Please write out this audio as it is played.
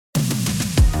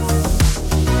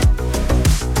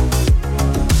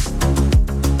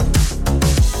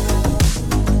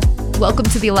Welcome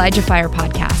to the ElijahFire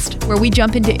podcast, where we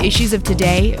jump into issues of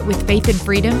today with faith and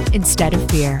freedom instead of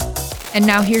fear. And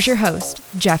now here's your host,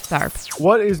 Jeff Tharp.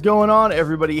 What is going on,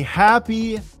 everybody?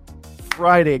 Happy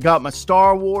Friday. Got my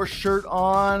Star Wars shirt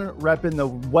on, repping the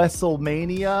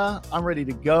WrestleMania. I'm ready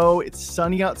to go. It's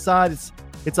sunny outside.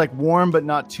 It's like warm, but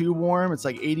not too warm. It's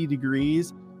like 80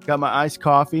 degrees. Got my iced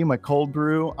coffee, my cold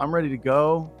brew. I'm ready to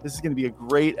go. This is going to be a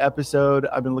great episode.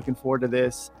 I've been looking forward to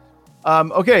this.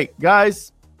 Okay,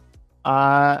 guys,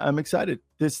 I'm excited.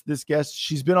 This guest,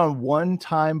 she's been on one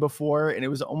time before, and it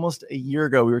was almost a year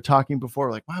ago. We were talking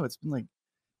before, like, wow, it's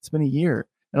been a year,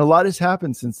 and a lot has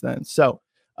happened since then. So,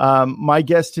 my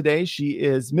guest today, she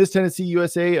is Miss Tennessee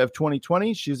USA of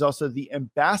 2020. She's also the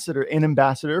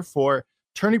ambassador for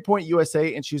Turning Point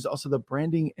USA, and she's also the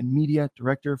branding and media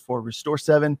director for Restore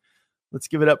 7. Let's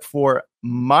give it up for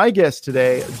my guest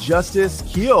today, Justice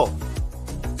Kuehl.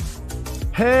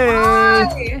 Hey,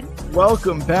 Hi.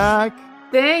 Welcome back.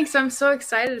 Thanks. I'm so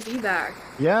excited to be back.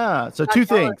 Yeah. So two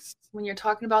things. When you're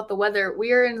talking about the weather,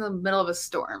 we are in the middle of a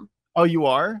storm. Oh, you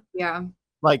are? Yeah.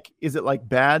 Like, is it like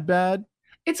bad?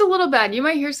 It's a little bad. You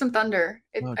might hear some thunder.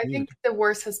 I Dude. think the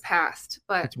worst has passed,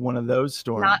 but It's one of those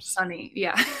storms. not sunny.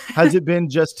 Yeah. Has it been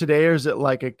just today, or is it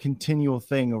like a continual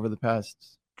thing over the past?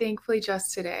 Thankfully,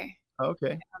 just today.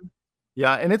 Okay.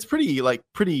 Yeah. And it's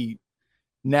pretty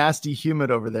nasty humid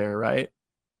over there, right?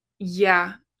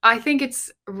 Yeah. I think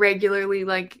it's regularly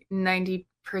like 90%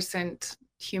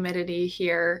 humidity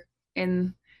here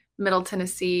in Middle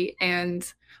Tennessee.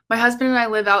 And my husband and I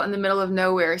live out in the middle of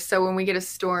nowhere. So when we get a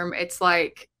storm, it's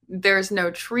like there's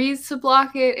no trees to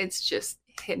block it. It's just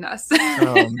hitting us.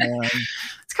 Oh, man.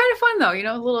 It's kind of fun, though,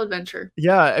 a little adventure.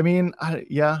 Yeah. I mean,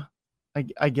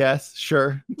 I guess.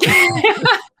 Sure.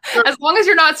 As long as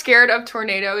you're not scared of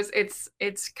tornadoes,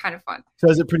 it's kind of fun.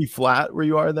 So is it pretty flat where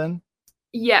you are then?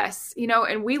 Yes.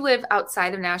 And we live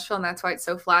outside of Nashville, and that's why it's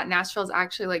so flat. Nashville is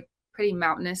actually like pretty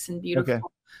mountainous and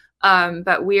beautiful. Okay.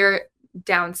 But we're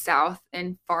down south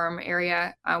in farm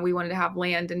area. We wanted to have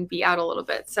land and be out a little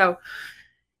bit. So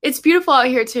it's beautiful out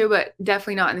here too, but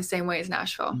definitely not in the same way as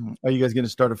Nashville. Are you guys going to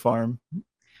start a farm?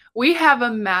 We have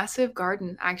a massive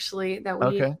garden actually that we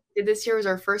Okay. did this year. Was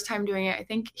our first time doing it. I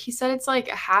think he said it's like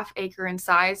a half acre in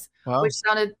size, Wow. which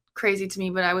sounded crazy to me,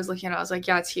 but I was looking at it. I was like,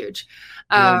 yeah, it's huge.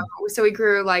 Yeah. So we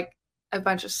grew like a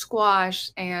bunch of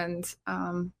squash and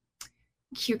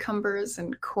cucumbers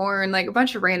and corn, like a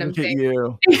bunch of random Look at things.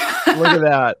 you. Look at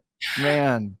that.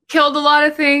 Man. Killed a lot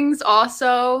of things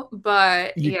also,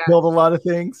 but You yeah. killed a lot of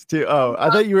things too. Oh, I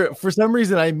thought you were, for some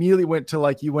reason, I immediately went to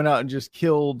like, you went out and just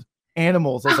killed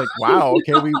animals. I was like, wow,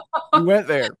 okay, we went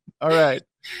there. All right.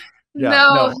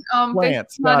 Yeah,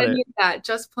 plants. It's not Got any it. of that,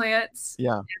 just plants.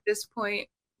 Yeah. At this point,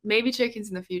 maybe chickens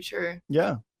in the future.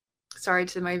 Yeah. Sorry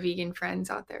to my vegan friends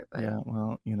out there, but Yeah.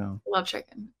 Well, love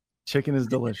chicken. chicken is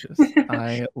delicious.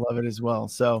 I love it as well.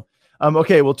 So,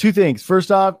 okay. Well, two things. First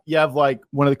off, you have like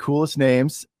one of the coolest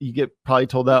names. You get probably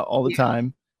told that all the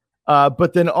time.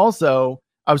 But then also,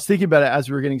 I was thinking about it as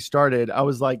we were getting started. I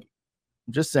was like,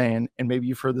 I'm just saying, and maybe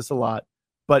you've heard this a lot,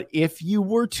 but if you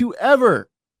were to ever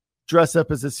dress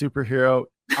up as a superhero,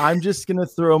 I'm just going to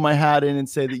throw my hat in and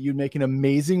say that you'd make an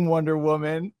amazing Wonder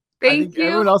Woman. Thank you.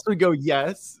 Everyone else would go,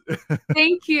 yes.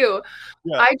 Thank you.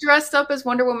 Yeah. I dressed up as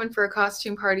Wonder Woman for a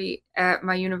costume party at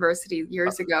my university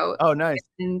years ago. Oh, nice.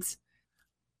 And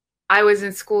I was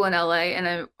in school in LA, and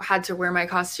I had to wear my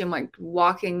costume like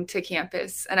walking to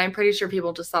campus. And I'm pretty sure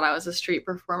people just thought I was a street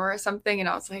performer or something. And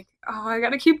I was like, oh, I got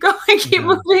to keep going, keep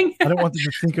moving. I don't want them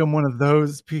to think I'm one of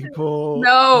those people.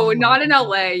 No, Oh, not in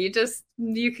LA.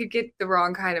 You could get the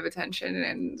wrong kind of attention.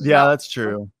 And yeah, that's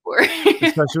true. yeah.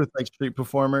 Especially with like street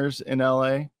performers in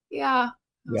LA. Yeah.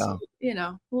 Yeah.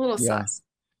 A little sus.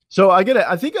 So I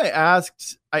think I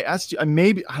asked you, I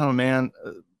don't know, man,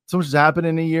 so much has happened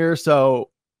in a year. So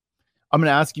I'm going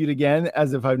to ask you it again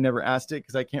as if I've never asked it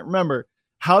because I can't remember.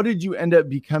 How did you end up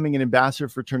becoming an ambassador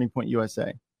for Turning Point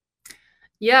USA?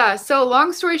 Yeah. So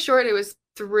long story short, it was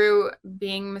through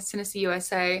being Miss Tennessee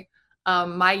USA.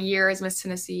 My year as Miss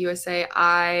Tennessee USA,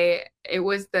 it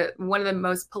was one of the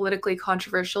most politically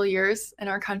controversial years in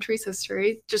our country's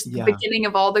history. Just the beginning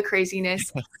of all the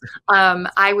craziness.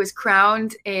 I was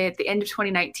crowned at the end of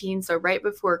 2019, so right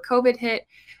before COVID hit.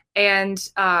 And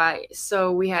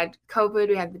so we had COVID,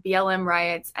 we had the BLM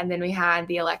riots, and then we had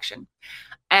the election.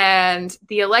 And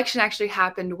the election actually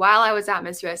happened while I was at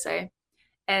Miss USA.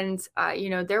 And,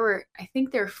 there were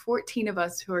 14 of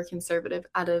us who were conservative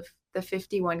out of the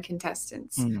 51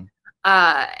 contestants.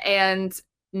 And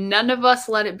none of us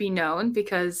let it be known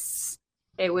because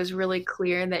it was really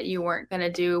clear that you weren't going to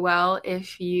do well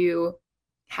if you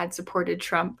had supported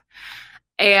Trump.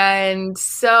 And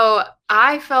so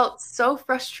I felt so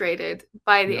frustrated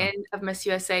by the end of Miss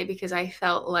USA because I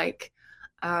felt like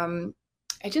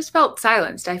I just felt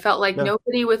silenced. I felt like Yeah.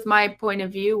 nobody with my point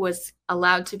of view was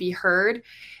allowed to be heard.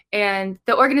 And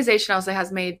the organization also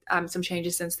has made some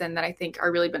changes since then that I think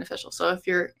are really beneficial. So if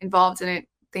you're involved in it,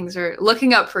 things are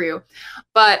looking up for you.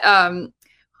 But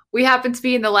we happened to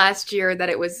be in the last year that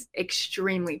it was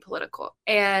extremely political.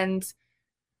 And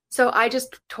so I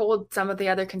just told some of the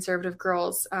other conservative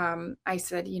girls, I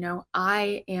said,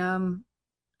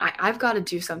 I've got to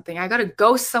do something. I got to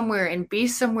go somewhere and be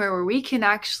somewhere where we can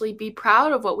actually be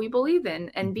proud of what we believe in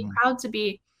and be proud to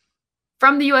be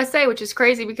from the USA, which is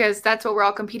crazy because that's what we're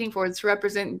all competing for, is to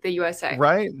represent the USA.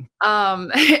 Right.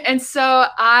 And so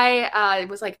I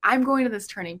was like, I'm going to this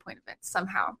Turning Point event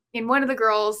somehow. And one of the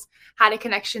girls had a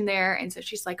connection there. And so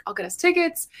she's like, I'll get us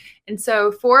tickets. And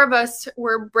so 4 of us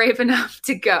were brave enough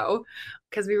to go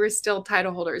because we were still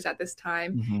title holders at this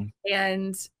time.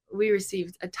 And we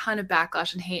received a ton of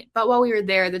backlash and hate. But while we were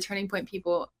there, the Turning Point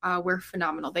people were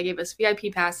phenomenal. They gave us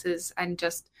VIP passes and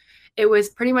it was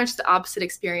pretty much the opposite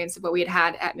experience of what we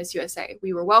had at Miss USA.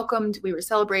 We were welcomed, we were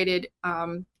celebrated,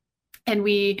 and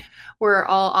we were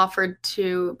all offered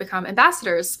to become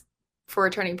ambassadors for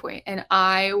Turning Point. And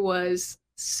I was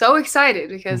so excited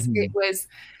because it was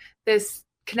this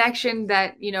connection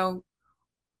that,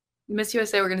 Miss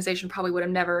USA organization probably would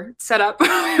have never set up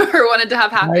or wanted to have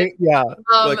happen. Right? Yeah.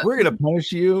 Like, we're going to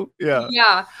punish you. Yeah.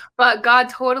 Yeah. But God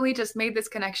totally just made this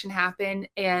connection happen.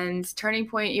 And Turning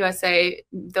Point USA,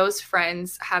 those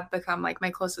friends have become like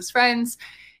my closest friends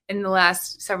in the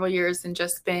last several years and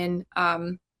just been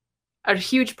a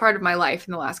huge part of my life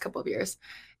in the last couple of years.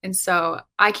 And so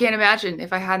I can't imagine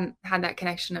if I hadn't had that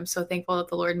connection. I'm so thankful that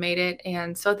the Lord made it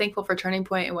and so thankful for Turning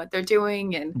Point and what they're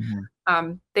doing. And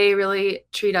they really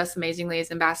treat us amazingly as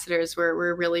ambassadors.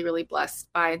 We're really, really blessed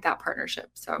by that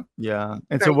partnership. So, yeah.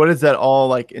 And so what does that all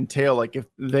like entail? Like if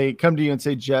they come to you and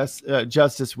say,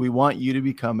 Justice, we want you to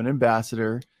become an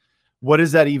ambassador. What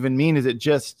does that even mean? Is it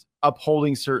just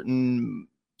upholding certain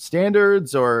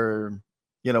standards or,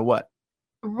 what?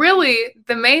 Really,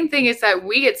 the main thing is that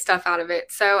we get stuff out of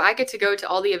it. So I get to go to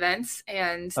all the events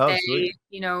and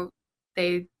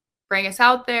they bring us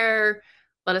out there,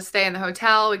 let us stay in the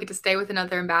hotel. We get to stay with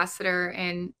another ambassador.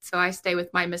 And so I stay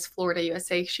with my Miss Florida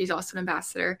USA. She's also an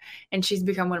ambassador and she's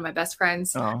become one of my best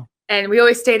friends. Oh. And we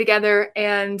always stay together.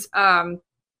 And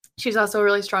she's also a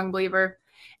really strong believer.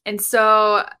 And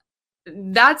so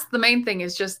that's the main thing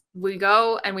is just we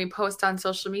go and we post on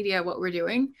social media what we're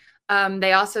doing.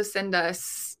 They also send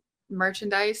us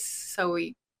merchandise, so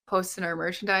we post in our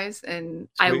merchandise, and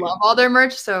Sweet. I love all their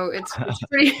merch, so it's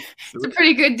a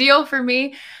pretty good deal for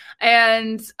me.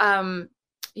 And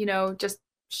just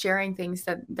sharing things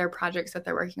that their projects that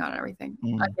they're working on and everything.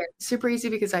 Again, super easy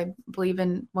because I believe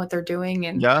in what they're doing,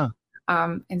 and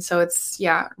and so it's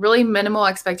really minimal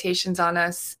expectations on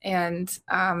us, and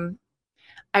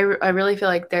I really feel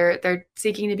like they're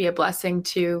seeking to be a blessing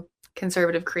to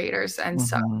conservative creators. And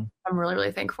so I'm really,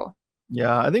 really thankful.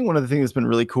 Yeah. I think one of the things that's been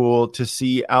really cool to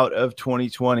see out of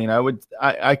 2020, and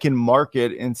I can mark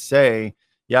it and say,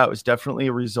 it was definitely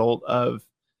a result of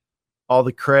all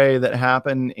the cray that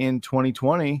happened in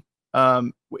 2020,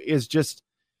 is just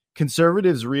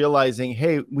conservatives realizing,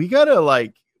 hey, we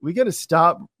gotta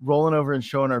stop rolling over and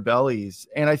showing our bellies.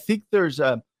 And I think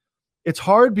it's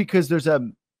hard because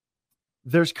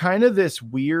there's kind of this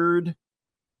weird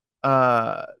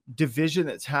division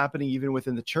that's happening even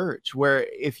within the church, where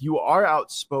if you are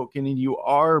outspoken and you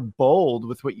are bold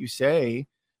with what you say,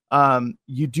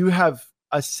 you do have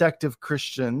a sect of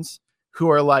Christians who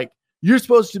are like, you're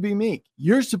supposed to be meek,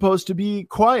 you're supposed to be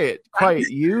quiet,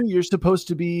 you're supposed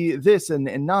to be this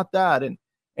and not that,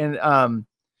 and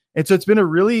so it's been a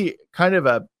really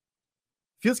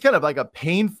feels kind of like a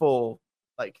painful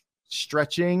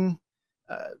stretching,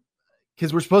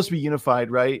 because we're supposed to be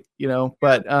unified, right?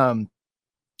 But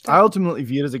I ultimately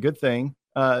view it as a good thing.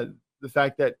 The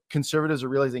fact that conservatives are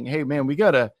realizing, hey, man, we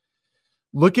got to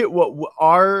look at what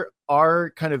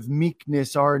our kind of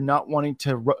meekness, our not wanting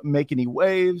to make any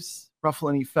waves, ruffle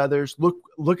any feathers.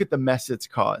 Look at the mess it's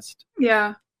caused.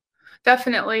 Yeah,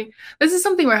 definitely. This is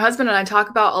something my husband and I talk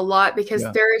about a lot because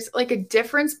there's like a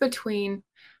difference between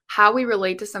how we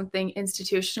relate to something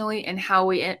institutionally and how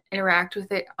we interact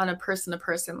with it on a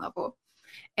person-to-person level.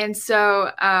 And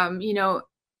so,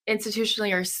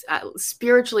 institutionally or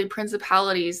spiritually,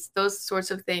 principalities, those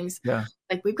sorts of things,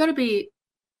 like we've got to be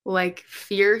like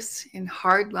fierce and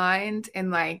hard-lined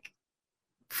and like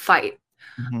fight.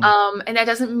 And that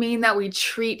doesn't mean that we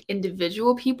treat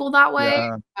individual people that way.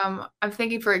 I'm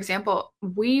thinking, for example,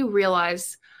 we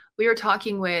realized we were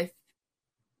talking with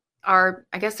I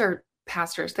guess they're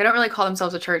pastors. They don't really call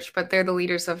themselves a church, but they're the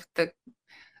leaders of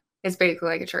it's basically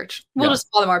like a church. We'll Yeah.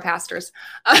 just call them our pastors.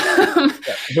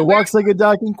 If it walks like a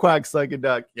duck and quacks like a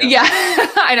duck. Yeah,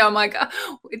 I know. I'm like,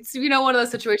 it's, one of those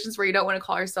situations where you don't want to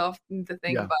call yourself the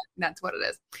thing, but that's what it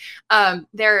is.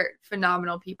 They're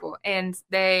phenomenal people. And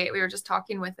we were just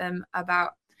talking with them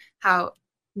about how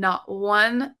not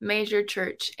one major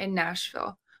church in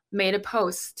Nashville made a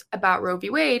post about Roe v.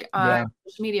 Wade on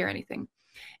social media or anything.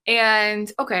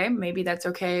 And okay, maybe that's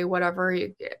okay, whatever.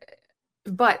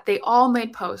 But they all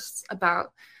made posts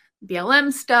about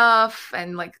BLM stuff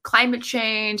and like climate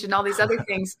change and all these other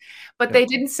things, but they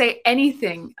didn't say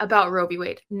anything about Roe v.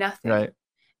 Wade, nothing. Right.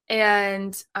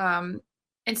 And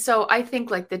so I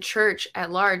think like the church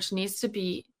at large needs to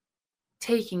be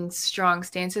taking strong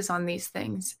stances on these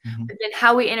things. But then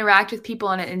how we interact with people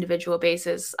on an individual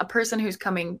basis, a person who's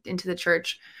coming into the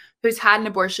church who's had an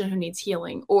abortion, who needs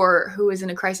healing, or who is in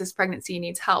a crisis pregnancy,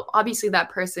 needs help. Obviously that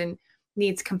person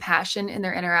needs compassion in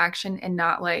their interaction and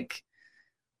not like,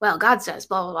 well, God says,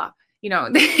 blah, blah, blah.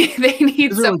 They need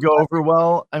doesn't really go over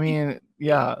well. I mean,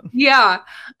 yeah. Yeah.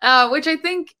 Which I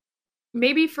think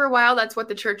maybe for a while that's what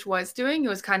the church was doing. It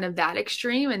was kind of that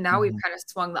extreme. And now we've kind of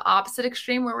swung the opposite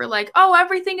extreme where we're like, oh,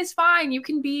 everything is fine. You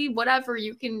can be whatever.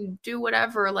 You can do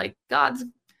whatever. Like God's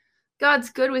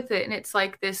good with it. And it's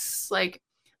like this, like,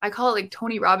 I call it like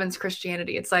Tony Robbins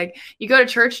Christianity. It's like you go to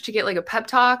church to get like a pep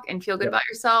talk and feel good about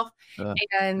yourself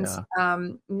and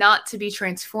not to be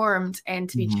transformed and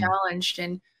to be challenged.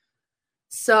 And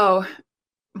so,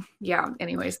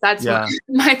 anyways, that's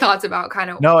my thoughts about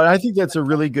kind of. No, and I think that's a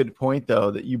really good point,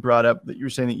 though, that you brought up, that you were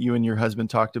saying that you and your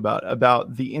husband talked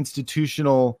about the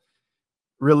institutional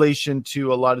relation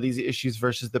to a lot of these issues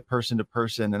versus the person to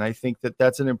person. And I think that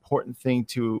that's an important thing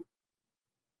to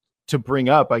bring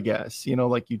up, I guess,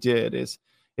 like you did, is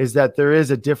that there is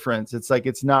a difference. It's like,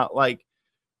 it's not like,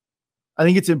 I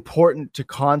think it's important to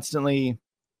constantly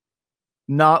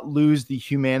not lose the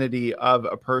humanity of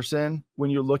a person when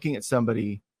you're looking at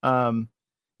somebody.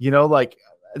 Like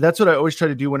that's what I always try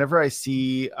to do whenever I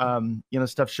see,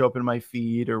 stuff show up in my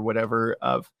feed or whatever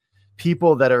of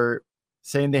people that are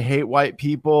saying they hate white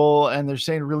people and they're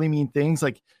saying really mean things.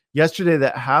 Like yesterday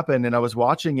that happened and I was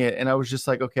watching it and I was just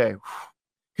like, okay.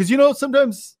 Cause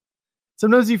sometimes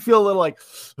you feel a little like,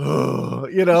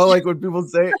 like when people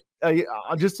say,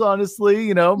 just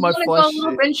honestly, my flesh.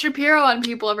 Go Ben Shapiro on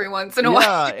people every once in a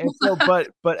while. Yeah. And so,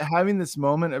 but having this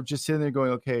moment of just sitting there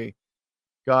going, okay,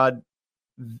 God,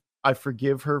 I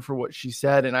forgive her for what she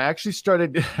said. And I actually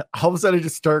started, all of a sudden I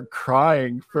just started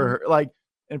crying for her, like,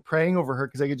 and praying over her.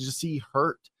 Cause I could just see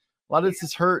hurt. A lot of this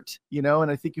is hurt,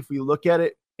 and I think if we look at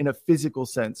it in a physical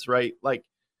sense, right? Like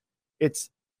it's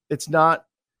not,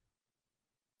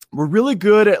 we're really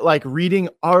good at like reading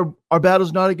our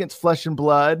battle's not against flesh and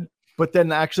blood, but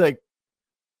then actually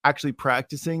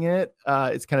practicing it,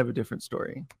 it's kind of a different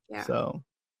story. Yeah. So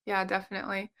yeah,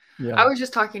 definitely. Yeah. I was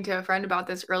just talking to a friend about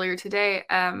this earlier today.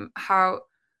 How,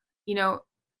 the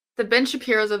Ben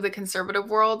Shapiros of the conservative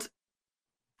world,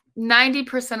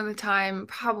 90% of the time,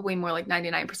 probably more like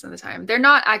 99% of the time, they're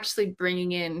not actually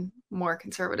bringing in more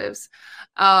conservatives.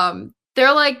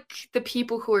 They're like the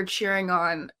people who are cheering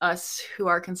on us who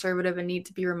are conservative and need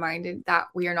to be reminded that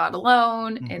we are not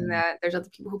alone and that there's other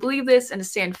people who believe this and to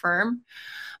stand firm.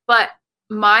 But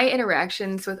my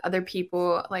interactions with other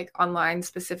people, like online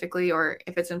specifically, or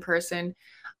if it's in person,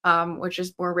 which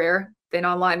is more rare than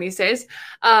online these days,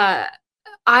 I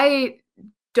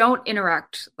don't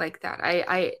interact like that.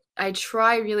 I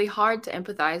try really hard to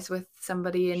empathize with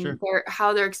somebody and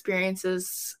how their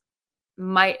experiences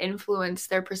might influence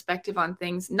their perspective on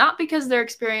things, not because their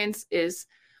experience is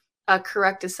a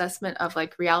correct assessment of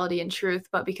like reality and truth,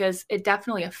 but because it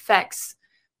definitely affects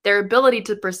their ability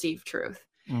to perceive truth.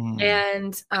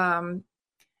 And I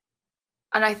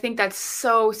think that's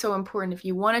so important if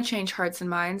you want to change hearts and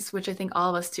minds, which I think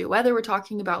all of us do, whether we're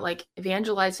talking about like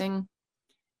evangelizing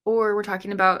or we're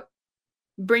talking about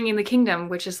bringing the kingdom,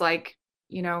 which is like,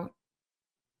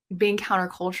 being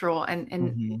countercultural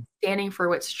and standing for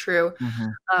what's true.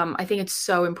 I think it's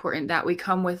so important that we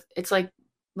come with, it's like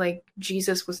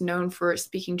Jesus was known for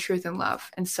speaking truth and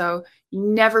love. And so you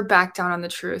never back down on the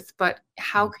truth, but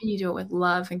how can you do it with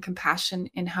love and compassion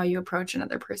in how you approach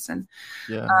another person?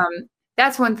 Yeah.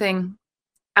 That's one thing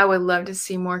I would love to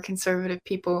see more conservative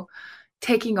people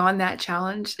taking on that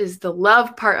challenge, is the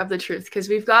love part of the truth. Because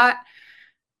we've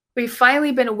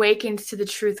finally been awakened to the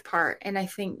truth part. And I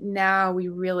think now we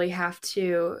really have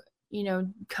to,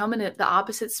 come in the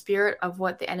opposite spirit of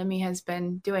what the enemy has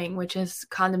been doing, which is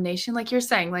condemnation. Like you're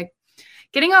saying, like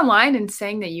getting online and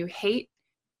saying that you hate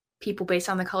people based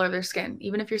on the color of their skin,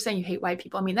 even if you're saying you hate white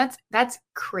people. I mean, that's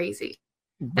crazy.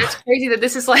 That's crazy that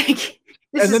this is like,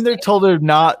 and then they're told they're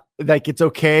not, like, it's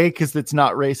okay because it's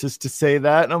not racist to say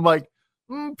that. And I'm like,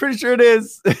 pretty sure it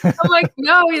is. I'm like,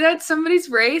 no, that's somebody's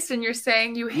race, and you're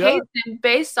saying you hate them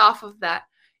based off of that,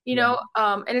 you know.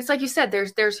 And it's like you said,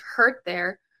 there's hurt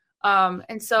there,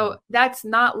 and so that's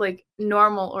not like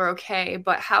normal or okay.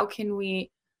 But how can we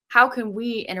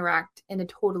interact in a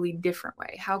totally different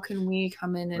way? How can we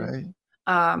come in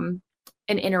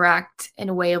and interact in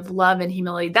a way of love and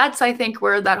humility? That's, I think,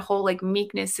 where that whole like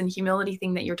meekness and humility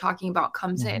thing that you're talking about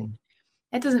comes in.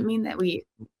 That doesn't mean that we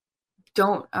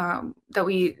don't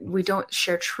we don't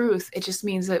share truth. It just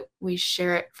means that we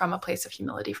share it from a place of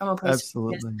humility, from a place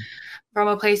from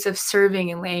a place of serving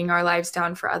and laying our lives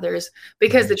down for others,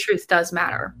 because the truth does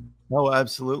matter. Oh,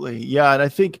 absolutely. Yeah. And I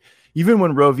think even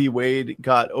when Roe v. Wade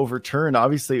got overturned,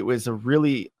 obviously it was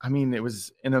it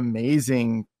was an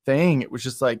amazing thing. It was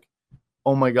just like,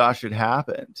 oh my gosh, it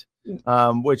happened.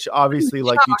 Which obviously,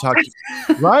 like you talked,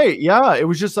 right. Yeah. It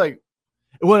was just like,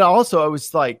 well, also I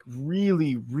was like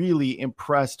really, really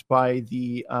impressed by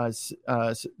the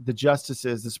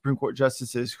justices, the Supreme Court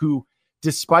justices, who,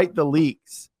 despite the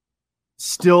leaks,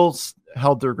 still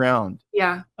held their ground.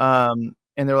 Yeah. And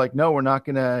they're like, no, we're not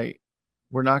gonna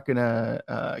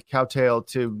kowtow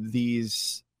to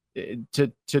these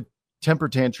to temper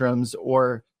tantrums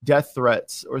or death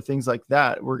threats or things like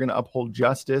that. We're gonna uphold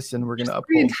justice, and we're gonna uphold.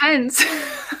 Pretty intense.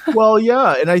 Well,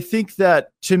 yeah, and I think that,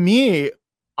 to me,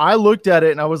 I looked at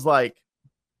it and I was like,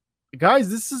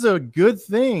 guys, this is a good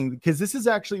thing, because this is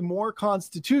actually more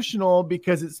constitutional,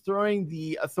 because it's throwing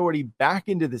the authority back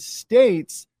into the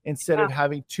states instead of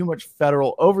having too much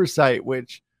federal oversight,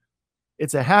 which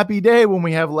it's a happy day when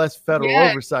we have less federal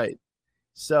oversight.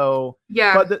 So,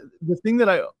 but the thing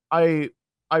that I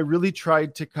really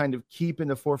tried to kind of keep in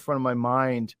the forefront of my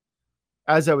mind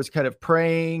as I was kind of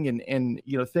praying and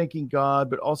thanking God,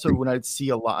 but also when I'd see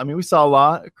a lot, we saw a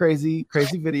lot of crazy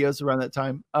videos around that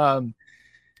time,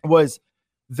 was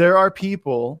there are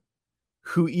people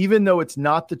who, even though it's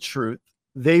not the truth,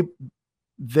 they're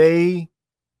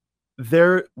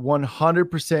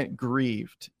 100%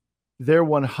 grieved. They're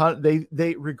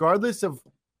they regardless of,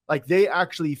 like, they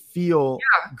actually feel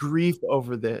grief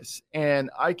over this.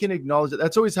 And I can acknowledge it.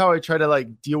 That's always how I try to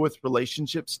like deal with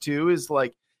relationships too, is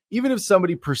like, even if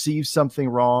somebody perceives something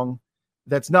wrong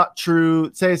that's not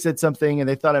true, say I said something and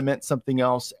they thought I meant something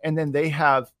else, and then they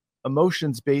have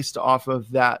emotions based off of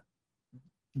that,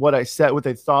 what I said, what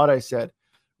they thought I said,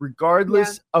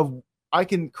 regardless of, I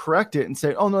can correct it and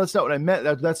say, oh no, that's not what I meant.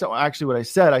 That's not actually what I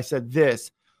said. I said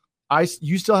this.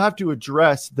 You still have to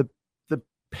address the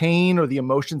pain or the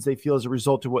emotions they feel as a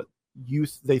result of what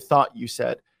they thought you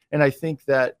said. And I think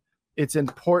that it's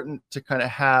important to kind of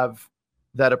have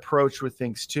that approach with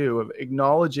things too, of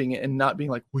acknowledging it and not being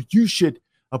like, well,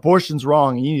 abortion's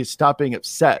wrong and you need to stop being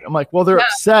upset. I'm like, well, they're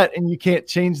upset and you can't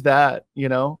change that,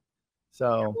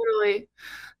 So totally.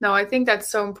 No, I think that's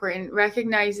so important.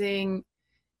 Recognizing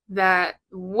that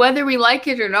whether we like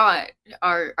it or not,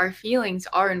 our feelings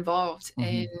are involved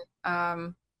in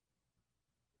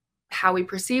how we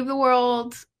perceive the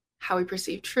world, how we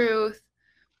perceive truth.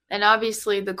 And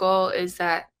obviously the goal is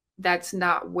that that's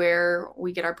not where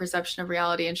we get our perception of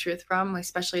reality and truth from,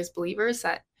 especially as believers,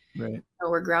 that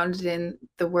we're grounded in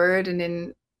the word and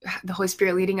in the Holy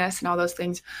Spirit leading us and all those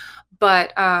things.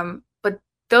 But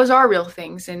those are real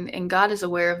things, and God is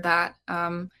aware of that.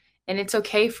 And it's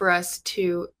okay for us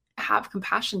to have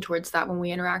compassion towards that when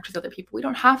we interact with other people. We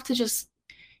don't have to just,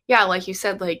 like you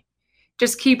said, like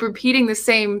just keep repeating the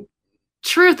same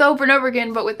truth over and over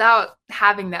again, but without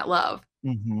having that love.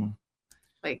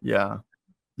 Like, and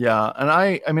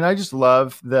I just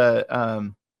love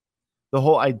the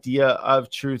whole idea of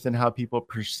truth and how people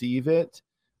perceive it,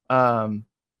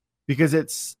 because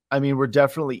it's, we're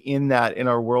definitely in that in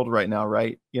our world right now,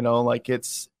 right? Like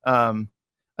it's I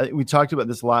think we talked about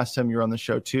this last time you were on the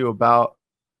show too,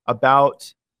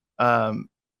 about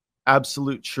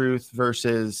absolute truth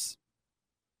versus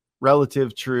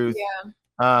relative truth.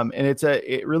 And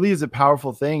it really is a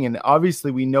powerful thing. And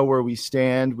obviously we know where we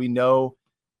stand, we know,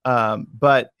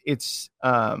 but it's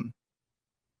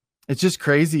just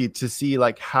crazy to see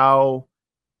like how,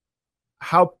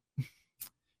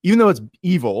 even though it's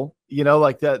evil,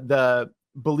 like the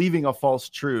believing a false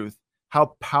truth,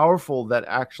 how powerful that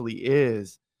actually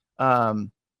is,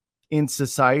 in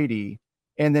society.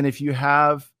 And then if you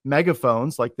have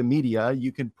megaphones like the media,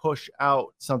 you can push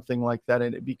out something like that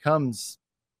and it becomes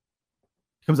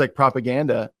like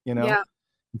propaganda,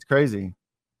 It's crazy.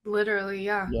 Literally,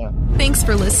 yeah. Yeah. Thanks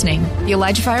for listening. The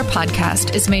ElijahFire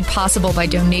podcast is made possible by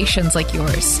donations like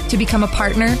yours. To become a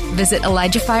partner, visit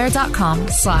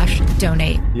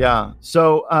ElijahFire.com/donate. Yeah.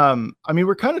 So,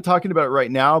 we're kind of talking about it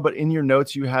right now, but in your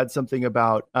notes, you had something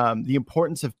about the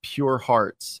importance of pure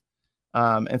hearts.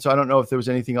 And so I don't know if there was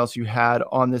anything else you had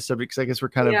on this subject, because I guess we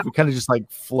kind of just like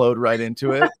flowed right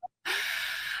into it.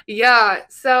 Yeah.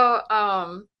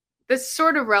 So, this is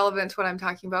sort of relevant to what I'm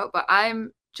talking about, but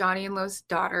I'm Johnny and Lo's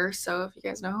daughter. So if you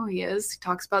guys know who he is, he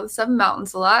talks about the 7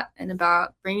 mountains a lot and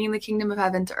about bringing the kingdom of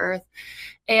heaven to earth.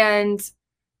 And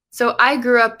so I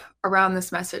grew up around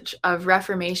this message of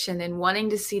Reformation and wanting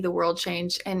to see the world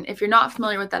change. And if you're not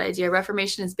familiar with that idea,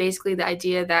 Reformation is basically the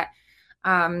idea that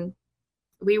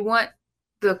we want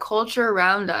the culture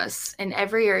around us in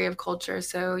every area of culture.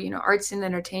 So, arts and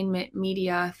entertainment,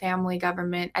 media, family,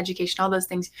 government, education, all those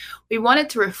things. We want it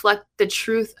to reflect the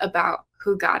truth about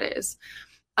who God is.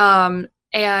 And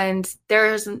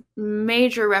there is a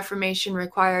major reformation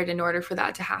required in order for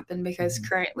that to happen, because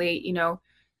currently,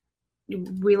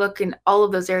 we look in all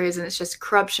of those areas and it's just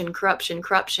corruption.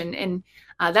 And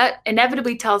that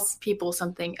inevitably tells people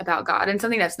something about God and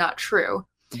something that's not true.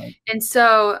 Right. And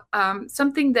so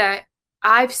something that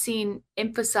I've seen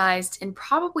emphasized and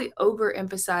probably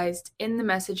overemphasized in the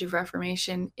message of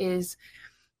Reformation is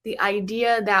the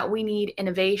idea that we need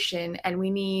innovation and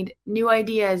we need new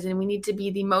ideas and we need to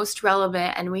be the most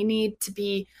relevant and we need to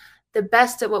be the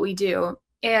best at what we do.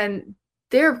 And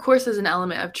there, of course, is an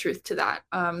element of truth to that.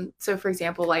 So, for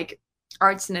example, like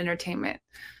arts and entertainment,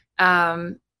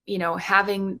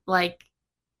 having like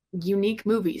unique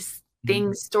movies,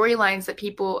 things, storylines that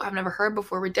people have never heard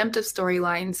before, redemptive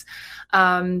storylines,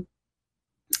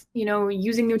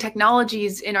 using new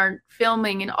technologies in our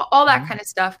filming and all that kind of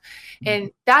stuff.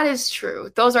 And that is true.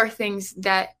 Those are things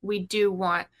that we do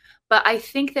want. But I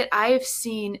think that I have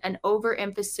seen an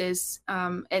overemphasis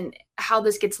and how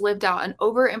this gets lived out, an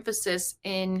overemphasis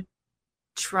in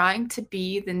trying to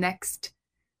be the next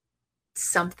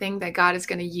something that God is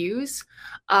going to use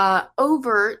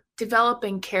over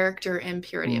developing character and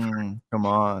purity of heart. Come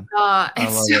on.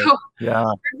 And so, yeah.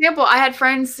 For example, I had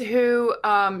friends who,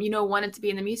 wanted to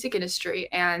be in the music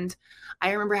industry. And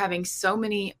I remember having so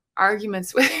many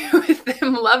arguments with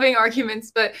them, loving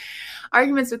arguments, but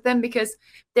arguments with them because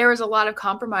there was a lot of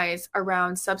compromise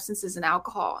around substances and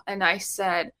alcohol. And I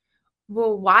said,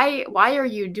 well, why are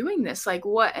you doing this? Like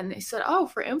what? And they said, oh,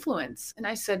 for influence. And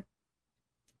I said,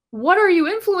 what are you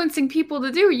influencing people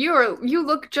to do? You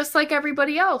look just like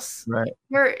everybody else. Right.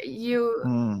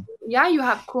 You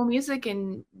have cool music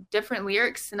and different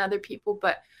lyrics than other people,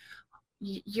 but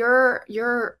the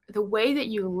way that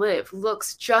you live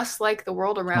looks just like the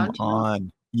world around you. Come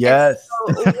on. Yes.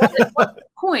 So what's the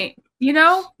point?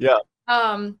 Yeah.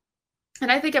 And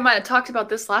I think I might have talked about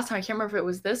this last time. I can't remember if it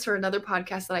was this or another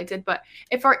podcast that I did, but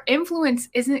if our influence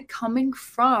isn't coming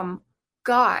from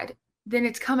God, then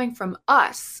it's coming from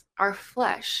us, our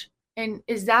flesh. And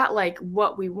is that like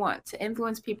what we want, to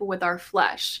influence people with our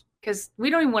flesh? Because we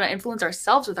don't even want to influence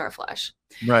ourselves with our flesh.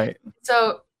 Right.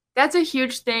 So that's a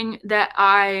huge thing that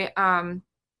I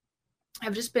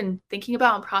have just been thinking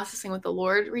about and processing with the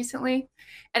Lord recently.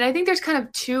 And I think there's kind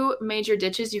of 2 major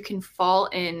ditches you can fall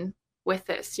in with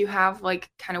this. You have like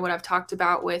kind of what I've talked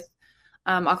about with,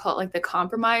 I'll call it like the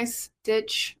compromise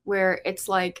ditch, where it's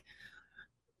like,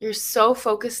 you're so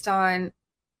focused on,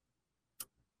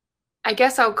 I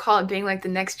guess I'll call it being like the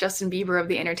next Justin Bieber of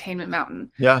the entertainment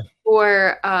mountain. Yeah.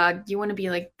 Or you want to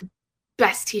be like the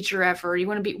best teacher ever. You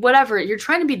want to be whatever. You're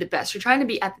trying to be the best. You're trying to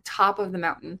be at the top of the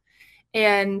mountain.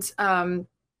 And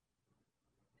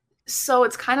so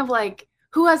it's kind of like,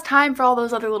 who has time for all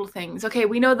those other little things? Okay,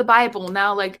 we know the Bible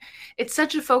now. Like, it's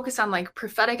such a focus on like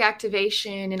prophetic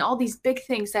activation and all these big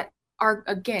things that are,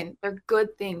 again, they're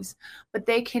good things, but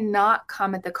they cannot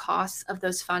come at the cost of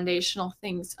those foundational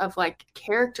things of like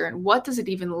character and what does it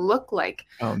even look like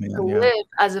to live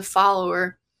as a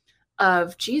follower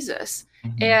of Jesus.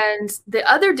 And the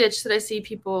other ditch that I see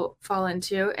people fall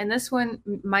into, and this one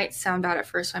might sound bad at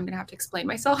first, so I'm gonna have to explain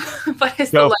myself, but it's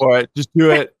go for it. Just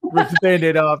do it. Rip the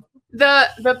Band-Aid off.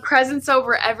 The presence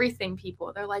over everything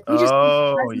people. They're like, we just want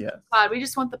the presence of God. We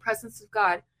just want the presence of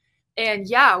God. And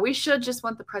yeah, we should just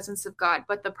want the presence of God.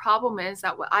 But the problem is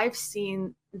that what I've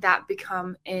seen that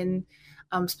become in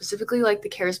specifically like the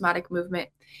charismatic movement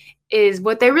is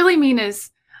what they really mean is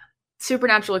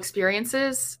supernatural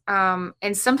experiences. And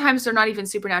sometimes they're not even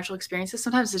supernatural experiences.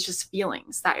 Sometimes it's just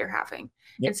feelings that you're having.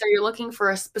 Yep. And so you're looking for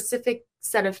a specific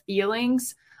set of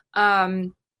feelings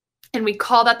and we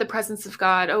call that the presence of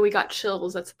God. Oh, we got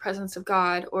chills. That's the presence of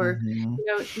God. Or,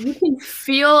 you can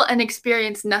feel and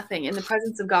experience nothing, and the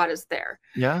presence of God is there.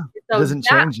 Yeah. So it doesn't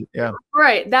change it. Yeah.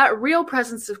 Right. That real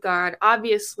presence of God,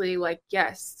 obviously, like,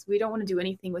 yes, we don't want to do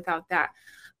anything without that.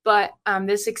 But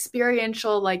this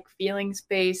experiential, like,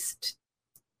 feelings-based,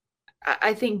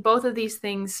 I think both of these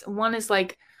things, one is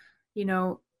like,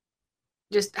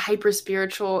 just hyper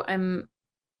spiritual and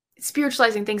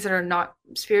spiritualizing things that are not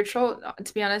spiritual,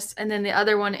 to be honest. And then the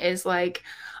other one is like,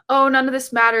 oh, none of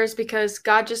this matters because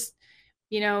God just,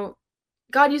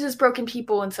 God uses broken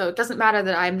people. And so it doesn't matter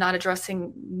that I'm not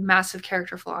addressing massive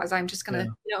character flaws. I'm just going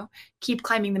to, keep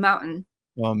climbing the mountain.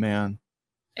 Oh, man.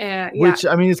 Which,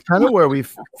 I mean, it's kind of where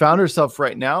we've found ourselves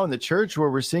right now in the church, where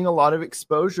we're seeing a lot of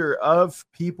exposure of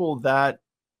people that,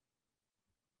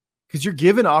 because you're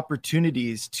given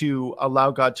opportunities to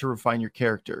allow God to refine your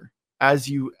character as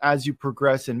you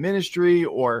progress in ministry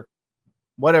or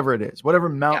whatever it is, whatever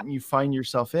mountain you find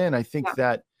yourself in. I think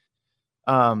that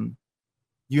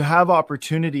you have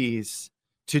opportunities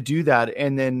to do that.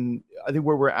 And then I think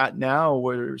where we're at now,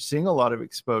 where we're seeing a lot of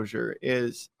exposure,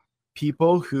 is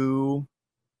people who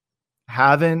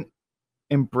haven't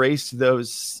embraced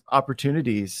those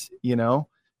opportunities,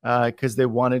 because they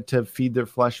wanted to feed their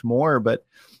flesh more. But,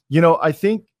 I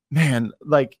think, man,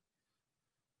 like,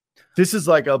 this is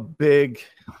like a big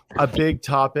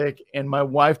topic, and my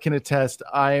wife can attest.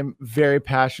 I'm very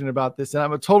passionate about this, and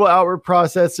I'm a total outward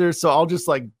processor. So I'll just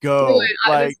like go,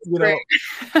 like,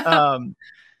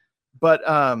 but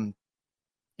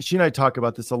she and I talk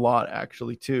about this a lot,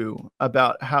 actually, too,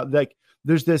 about how, like,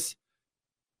 there's this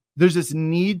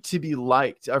need to be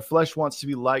liked. Our flesh wants to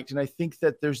be liked. And I think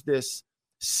that there's this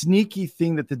sneaky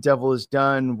thing that the devil has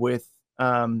done with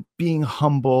being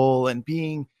humble and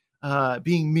being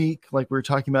meek, like we were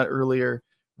talking about earlier,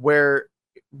 where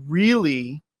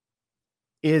really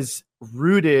is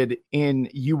rooted in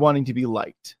you wanting to be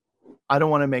liked. I don't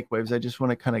want to make waves. I just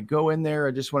want to kind of go in there.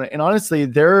 And honestly,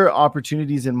 there are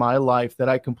opportunities in my life that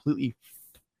I completely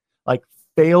like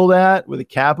failed at with a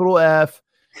capital F,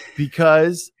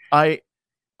 because I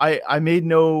made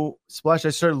no splash. I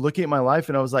started looking at my life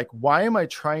and I was like, why am I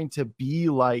trying to be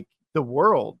like the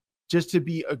world, just to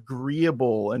be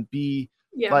agreeable and be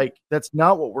like, that's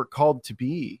not what we're called to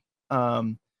be.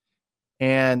 And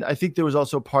I think there was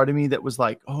also part of me that was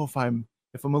like, oh, if I'm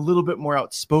a little bit more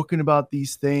outspoken about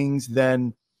these things,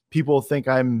 then people think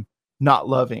I'm not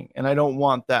loving, and I don't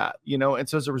want that, And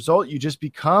so as a result, you just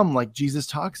become, like Jesus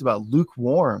talks about,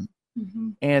 lukewarm.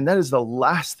 And that is the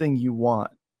last thing you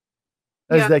want.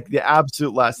 That is like the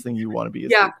absolute last thing you want to be,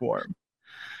 is lukewarm.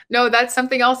 No, that's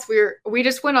something else. We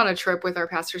just went on a trip with our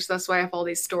pastors. So that's why I have all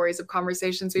these stories of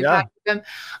conversations we've had with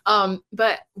them.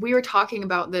 But we were talking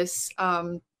about this,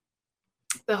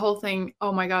 the whole thing.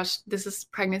 Oh my gosh, this is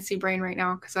pregnancy brain right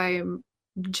now, because I am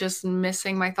just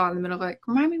missing my thought in the middle of, like,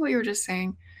 remind me what you were just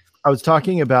saying. I was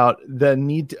talking about the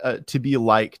need to be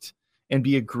liked and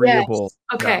be agreeable.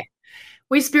 Yes. Okay.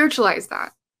 We spiritualize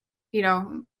that,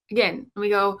 again, we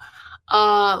go,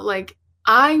 like,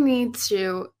 I need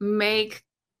to make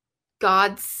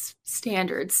God's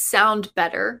standards sound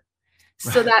better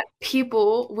so that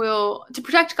people will, to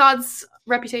protect God's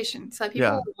reputation, so that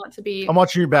people will want to be. I'm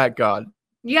watching your back, God.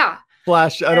 Yeah.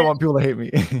 Flash. I don't want people to hate me.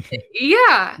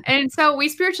 Yeah. And so we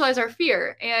spiritualize our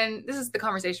fear. And this is the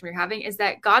conversation we're having, is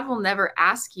that God will never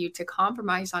ask you to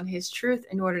compromise on his truth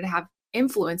in order to have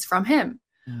influence from him.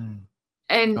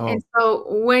 And so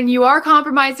when you are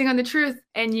compromising on the truth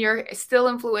and you're still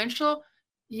influential,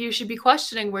 you should be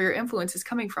questioning where your influence is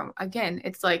coming from. Again,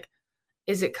 it's like,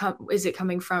 is it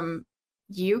coming from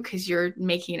you because you're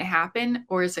making it happen,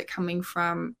 or is it coming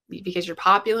from because you're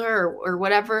popular or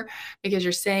whatever, because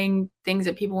you're saying things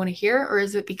that people want to hear, or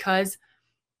is it because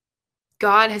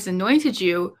God has anointed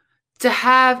you to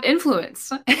have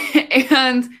influence?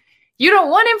 And you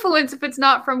don't want influence if it's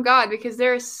not from God, because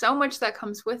there is so much that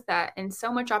comes with that, and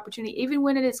so much opportunity. Even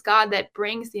when it is God that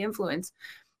brings the influence,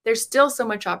 there's still so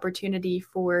much opportunity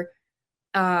for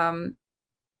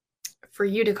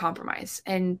you to compromise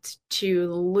and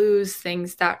to lose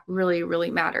things that really,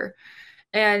 really matter.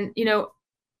 And,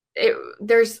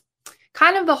 there's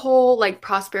kind of the whole, like,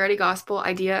 prosperity gospel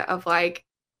idea of, like,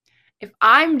 if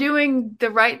I'm doing the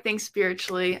right thing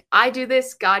spiritually, I do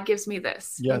this, God gives me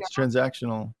this. Yeah, it's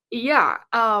transactional. Yeah.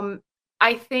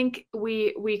 I think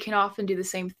we can often do the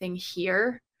same thing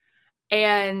here.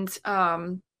 And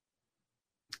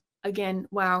again,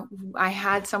 wow, I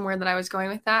had somewhere that I was going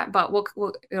with that, but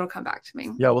it'll come back to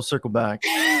me. Yeah, we'll circle back.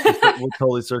 We'll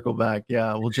totally circle back.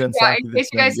 Yeah, we'll Jen. In case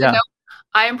you guys didn't know,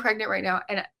 I am pregnant right now,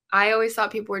 and I always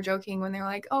thought people were joking when they were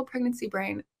like, "Oh, pregnancy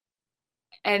brain,"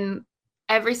 and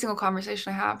every single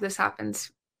conversation I have, this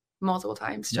happens multiple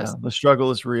times. Yeah, Just the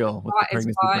struggle is real with the is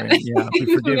pregnancy hot brain. Yeah, we in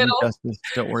the forgive you, middle. Justice.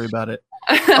 Don't worry about it.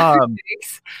 Um,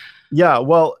 Thanks. yeah,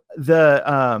 well,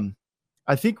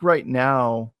 I think right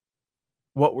now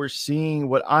what we're seeing,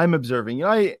 what I'm observing,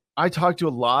 I talk to a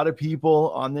lot of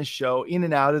people on this show, in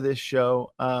and out of this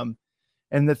show. And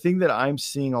the thing that I'm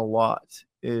seeing a lot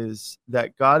is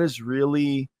that God is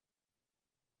really,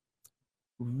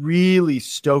 really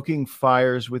stoking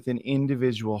fires within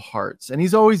individual hearts. And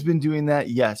he's always been doing that,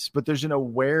 yes, but there's an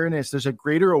awareness, there's a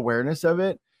greater awareness of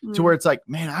it to where it's like,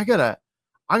 man, I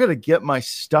gotta get my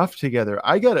stuff together.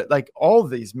 I gotta, like, all of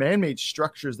these man-made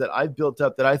structures that I've built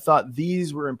up that I thought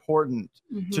these were important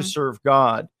to serve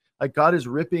God. Like, God is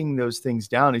ripping those things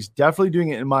down. He's definitely doing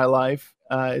it in my life.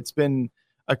 It's been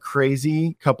a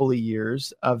crazy couple of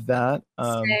years of that.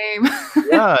 Same.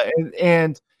 Yeah.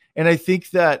 And I think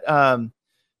that,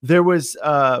 there's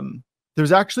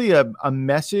actually a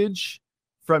message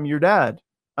from your dad,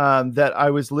 that I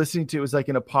was listening to. It was like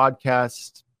in a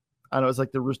podcast. I don't know, it was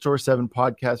like the Restore 7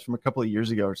 podcast from a couple of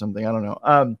years ago or something. I don't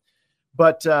know.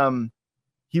 But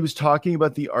he was talking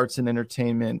about the arts and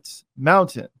entertainment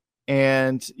mountain.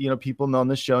 And, people know on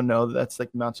the show know that that's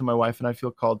like the mountain my wife and I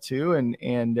feel called to. And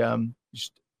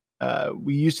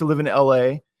we used to live in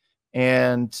LA,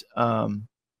 and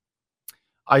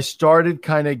I started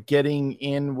kind of getting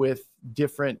in with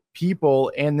different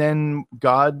people. And then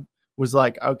God was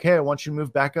like, okay, I want you to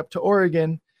move back up to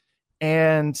Oregon.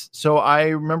 And so I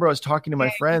remember I was talking to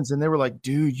my friends, and they were like,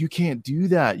 dude, you can't do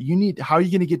that. How are you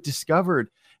going to get discovered?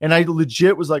 And I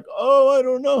legit was like, oh, I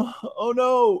don't know. Oh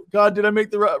no, God, did I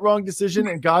make the wrong decision?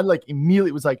 And God like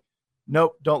immediately was like,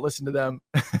 nope, don't listen to them.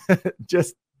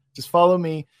 just follow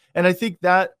me. And I think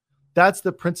that's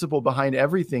the principle behind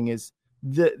everything, is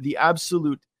the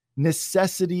absolute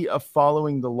necessity of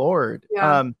following the Lord.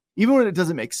 Yeah. Even when it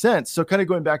doesn't make sense. So kind of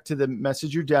going back to the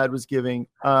message your dad was giving,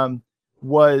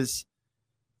 was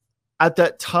at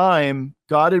that time,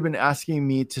 God had been asking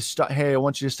me to stop. Hey, I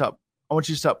want you to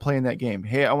stop playing that game.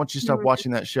 Hey, I want you to stop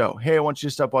watching that show. Hey, I want you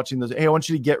to stop watching those. Hey, I want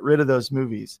you to get rid of those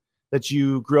movies that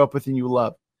you grew up with and you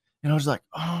love. And I was like,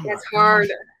 oh, it's hard.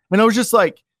 And I was just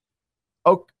like,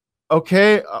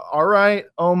 okay, all right.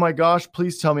 Oh my gosh,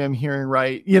 please tell me I'm hearing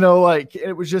right.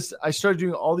 It was just, I started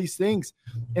doing all these things,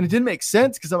 and it didn't make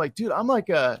sense, because I'm like, dude, I'm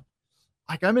into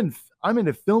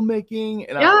filmmaking,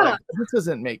 and this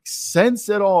doesn't make sense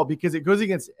at all, because it goes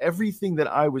against everything that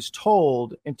I was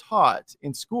told and taught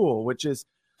in school, which is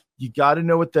you got to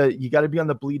be on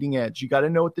the bleeding edge. You got to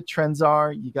know what the trends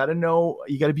are. You got to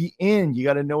be you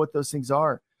got to know what those things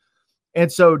are.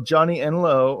 And so Johnny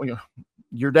Enlow,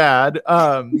 your dad,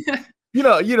 you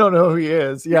don't know who he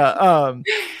is. Yeah.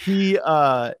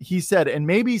 He said, and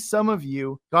maybe some of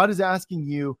you, God is asking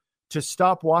you to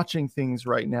stop watching things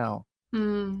right now.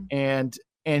 And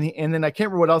then I can't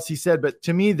remember what else he said, but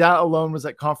to me, that alone was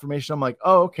like confirmation. I'm like,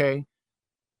 oh, okay.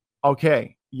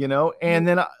 And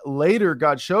then later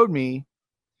God showed me,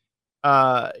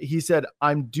 he said,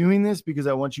 I'm doing this because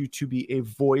I want you to be a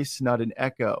voice, not an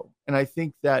echo. And I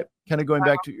think that kind of going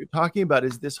back to what you're talking about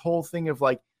is this whole thing of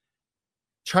like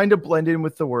trying to blend in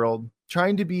with the world,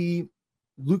 trying to be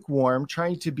lukewarm,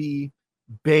 trying to be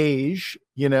beige,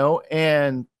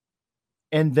 and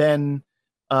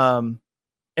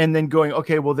then going,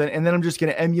 okay, well then, and then I'm just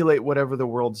going to emulate whatever the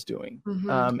world's doing.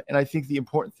 And I think the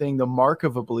important thing, the mark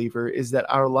of a believer, is that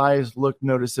our lives look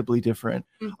noticeably different.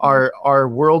 Our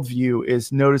worldview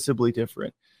is noticeably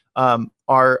different.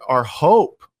 Our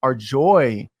hope, our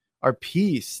joy, our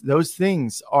peace, those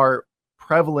things are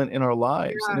prevalent in our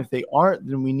lives. And if they aren't,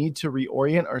 then we need to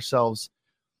reorient ourselves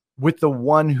with the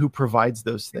one who provides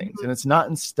those things. And it's not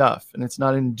in stuff, and it's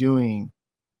not in doing.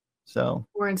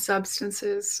 Or in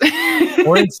substances.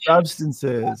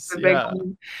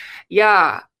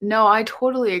 Yeah. No, I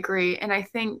totally agree. And I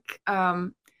think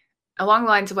along the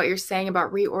lines of what you're saying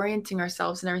about reorienting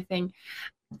ourselves and everything,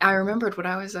 I remembered what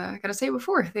I was going to say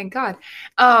before. Thank God.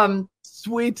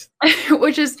 Sweet.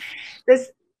 Which is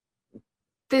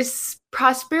this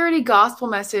prosperity gospel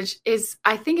message is,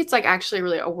 I think it's like actually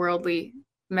really a worldly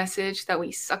message that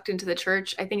we sucked into the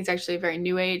church. I think it's actually a very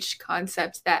new age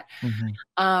concept that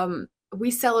we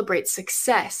celebrate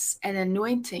success and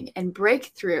anointing and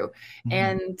breakthrough.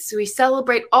 And so we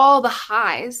celebrate all the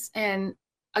highs. And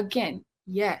again,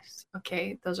 yes,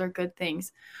 okay, those are good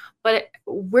things. But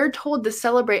we're told to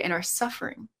celebrate in our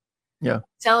suffering. Yeah.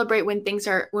 Celebrate when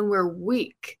we're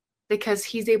weak, because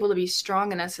he's able to be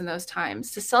strong in us in those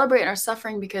times. To celebrate in our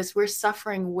suffering because we're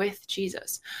suffering with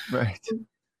Jesus. Right.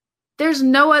 There's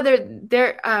no other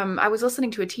there. I was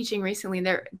listening to a teaching recently, and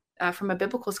from a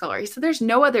biblical scholar. He said, there's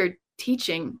no other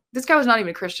teaching. This guy was not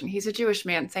even a Christian. He's a Jewish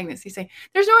man saying this. He's saying,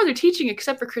 there's no other teaching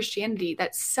except for Christianity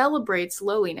that celebrates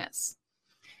lowliness.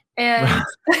 And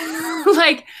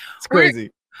like, it's crazy.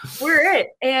 We're it.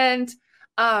 And,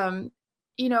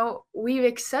 you know, we've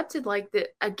accepted like that.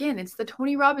 Again, it's the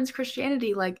Tony Robbins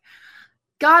Christianity. Like,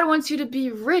 God wants you to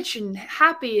be rich and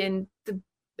happy and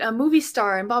a movie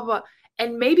star and blah, blah.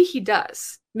 And maybe he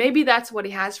does. Maybe that's what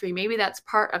he has for you. Maybe that's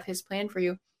part of his plan for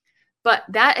you. But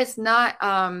that is not,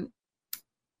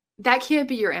 that can't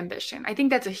be your ambition. I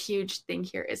think that's a huge thing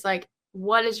here. Is like,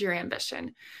 what is your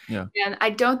ambition? Yeah. And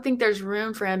I don't think there's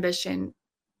room for ambition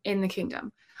in the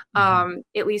kingdom.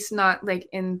 At least not like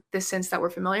in the sense that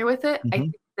we're familiar with it. I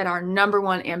think that our number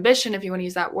one ambition, if you want to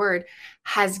use that word,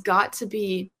 has got to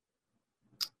be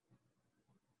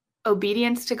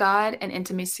obedience to God and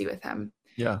intimacy with him.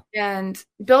 Yeah. And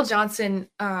Bill Johnson,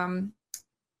 I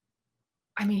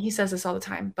mean, he says this all the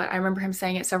time, but I remember him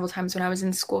saying it several times when I was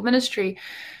in school ministry,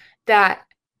 that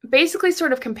basically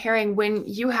sort of comparing when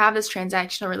you have this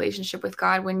transactional relationship with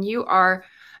God, when you are,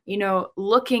 you know,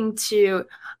 looking to,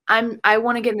 I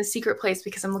want to get in the secret place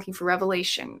because I'm looking for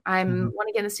revelation. I want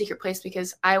to get in the secret place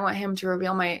because I want him to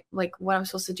reveal my, like, what I'm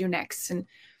supposed to do next.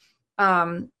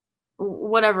 And,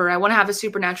 whatever, I want to have a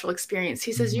supernatural experience.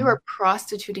 He says, you are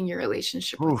prostituting your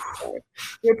relationship with God.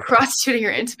 You're prostituting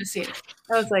your intimacy.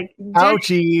 I was like,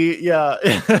 ouchie. Yeah.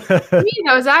 For me,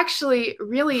 that was actually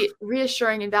really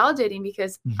reassuring and validating,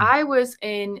 because I was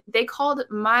they called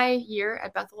my year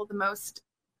at Bethel the most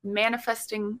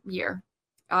manifesting year.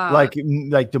 Like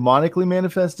demonically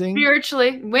manifesting?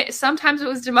 Spiritually. Sometimes it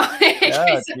was demonic.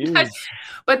 Yeah,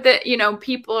 but that, you know,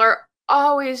 people are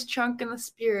always drunk in the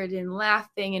spirit and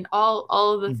laughing and all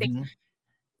of the things.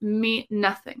 Me,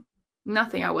 nothing.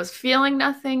 I was feeling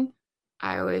nothing.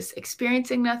 I was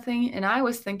experiencing nothing. And I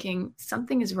was thinking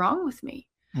something is wrong with me.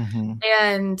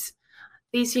 And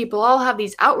these people all have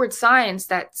these outward signs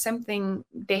that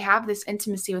they have this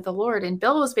intimacy with the Lord. And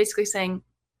Bill was basically saying,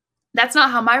 that's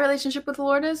not how my relationship with the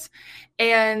Lord is.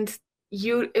 And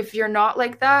if you're not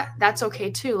like that, that's okay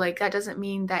too. Like, that doesn't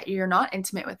mean that you're not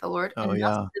intimate with the Lord. And it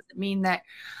doesn't mean that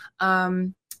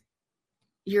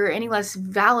you're any less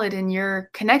valid in your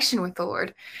connection with the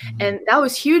Lord. And that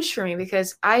was huge for me,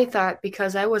 because I thought,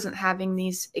 because I wasn't having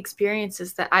these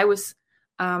experiences, that I was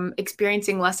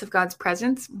experiencing less of God's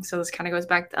presence. So this kind of goes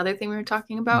back to the other thing we were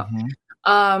talking about.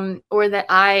 Or that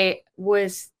I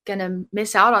was going to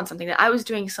miss out on something, that I was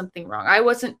doing something wrong. I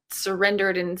wasn't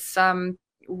surrendered in some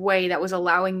way that was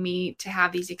allowing me to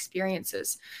have these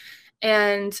experiences.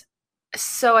 And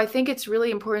so I think it's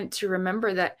really important to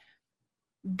remember that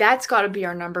that's got to be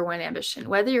our number one ambition,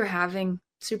 whether you're having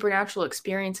supernatural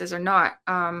experiences or not.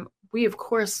 We, of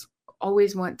course,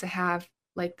 always want to have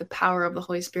like the power of the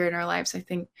Holy Spirit in our lives. I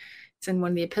think it's in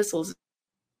one of the epistles, it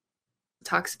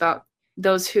talks about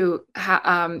those who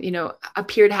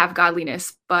appear to have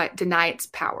godliness but deny its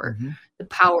power, the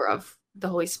power of the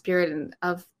Holy Spirit and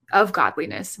of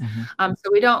godliness.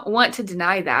 So we don't want to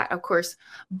deny that, of course,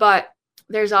 but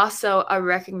there's also a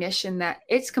recognition that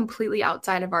it's completely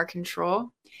outside of our control,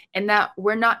 and that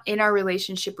we're not in our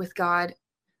relationship with God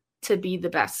to be the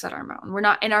best at our mountain. We're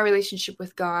not in our relationship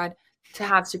with God to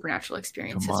have supernatural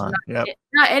experiences. We're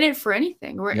not in it for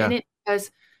anything. We're in it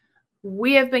because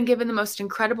we have been given the most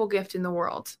incredible gift in the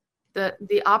world,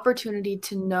 the opportunity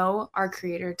to know our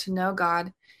Creator, to know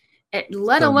God,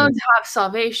 let alone to have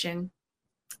salvation.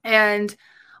 And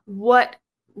what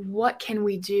can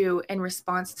we do in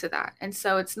response to that? And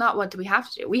so it's not what do we have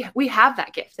to do. We have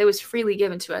that gift. It was freely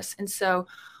given to us. And so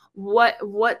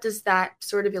what does that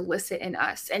sort of elicit in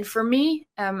us? And for me,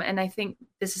 and I think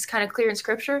this is kind of clear in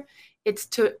Scripture, it's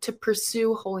to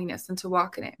pursue holiness and to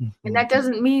walk in it. And that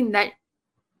doesn't mean that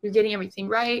you're getting everything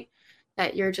right,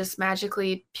 that you're just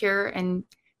magically pure and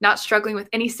not struggling with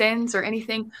any sins or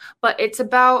anything, but it's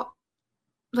about,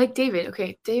 like,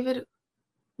 David,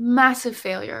 massive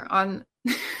failure on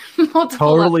multiple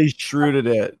totally levels. shrewded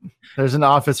it. There's an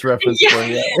Office reference for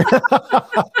you.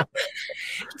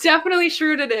 Definitely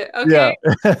shrewded it. Okay.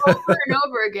 Over and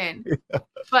over again.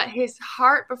 But his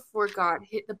heart before God,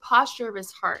 the posture of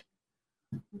his heart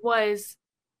was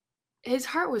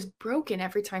broken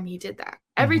every time he did that.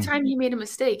 Every time he made a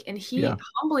mistake, and he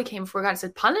humbly came before God and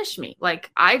said, punish me.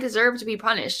 Like, I deserve to be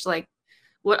punished. Like,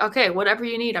 whatever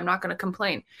you need, I'm not going to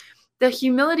complain. The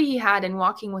humility he had in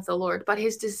walking with the Lord, but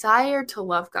his desire to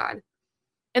love God.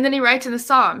 And then he writes in the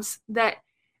Psalms that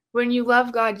when you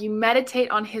love God, you meditate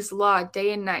on his law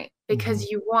day and night, because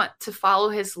you want to follow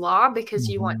his law, because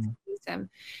you want to please him.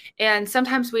 And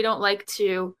sometimes we don't like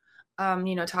to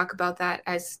talk about that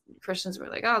as Christians. We're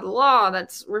like, oh, the law,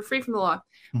 we're free from the law.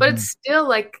 But it's still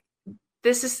like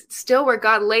this is still where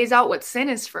God lays out what sin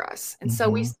is for us. And so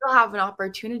we Mhm. still have an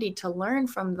opportunity to learn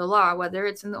from the law, whether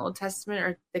it's in the Old Testament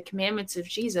or the commandments of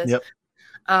Jesus, Yep.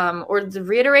 or the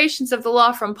reiterations of the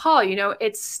law from Paul.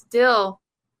 It's still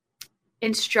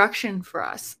instruction for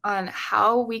us on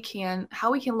how we can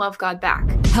love God back.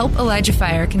 Help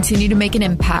ElijahFire continue to make an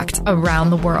impact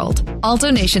around the world. All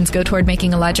donations go toward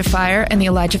making ElijahFire and the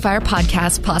ElijahFire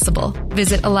podcast possible.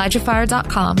 Visit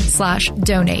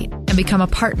ElijahFire.com/donate and become a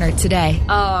partner today.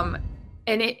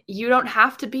 And you don't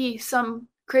have to be some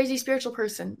crazy spiritual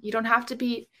person. You don't have to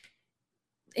be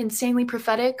insanely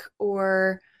prophetic,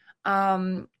 or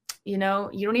you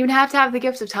don't even have to have the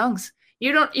gifts of tongues.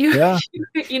 Yeah.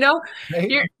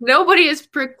 Right? Nobody is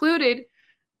precluded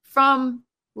from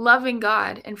loving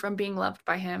God and from being loved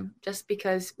by him just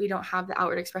because we don't have the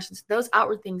outward expressions. Those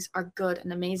outward things are good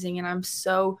and amazing. And I'm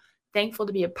so thankful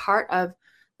to be a part of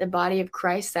the body of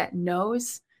Christ that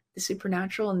knows the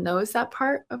supernatural and knows that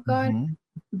part of God. Mhm.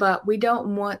 But we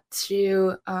don't want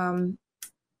to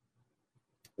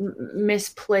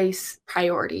misplace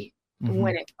priority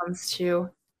when it comes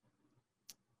to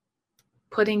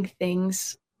putting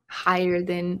things higher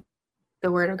than the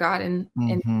word of God and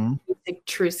the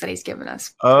truths that he's given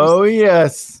us. Oh,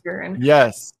 yes. And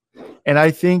Yes. And I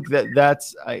think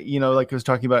that's, like I was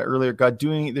talking about earlier,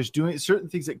 there's doing certain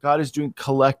things that God is doing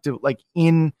collective, like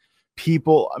in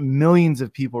people, millions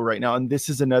of people right now. And this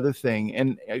is another thing.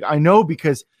 And I know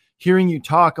because hearing you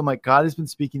talk, I'm like, God has been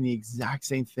speaking the exact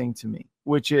same thing to me,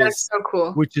 which is that's so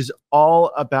cool. Which is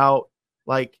all about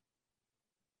like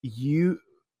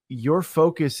your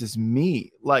focus is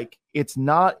me. Like it's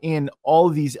not in all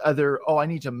these other, I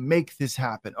need to make this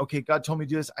happen. Okay, God told me to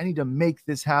do this. I need to make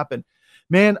this happen.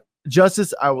 Man,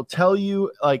 Justice, I will tell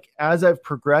you, like, as I've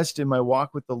progressed in my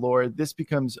walk with the Lord, this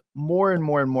becomes more and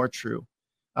more and more true,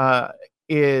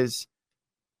 is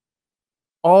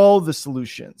all the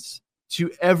solutions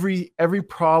to every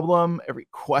problem, every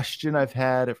question I've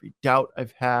had, every doubt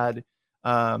I've had,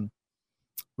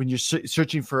 when you're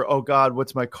searching for, oh God,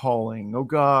 what's my calling? Oh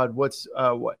God, what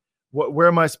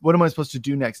am I supposed to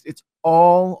do next? It's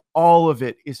all of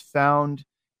it is found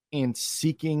in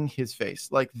seeking his face.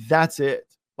 Like that's it.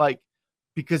 Like,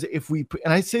 because if we,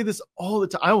 and I say this all the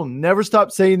time, I will never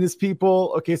stop saying this,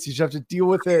 people. Okay. So you just have to deal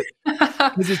with it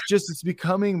because it's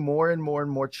becoming more and more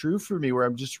and more true for me, where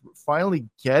I'm just finally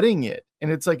getting it. And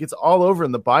it's like, it's all over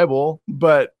in the Bible,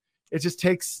 but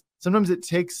sometimes it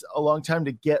takes a long time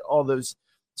to get all those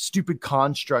stupid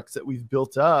constructs that we've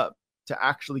built up to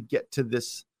actually get to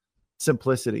this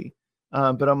simplicity.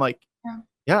 But I'm like,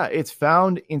 yeah, it's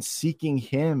found in seeking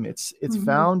him. It's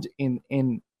found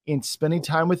in spending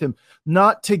time with him,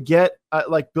 not to get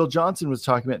like Bill Johnson was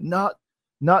talking about,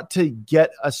 not to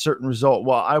get a certain result.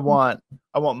 Well, I want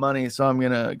money, so I'm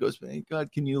gonna go spend. Hey,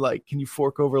 God, can you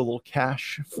fork over a little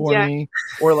cash for me?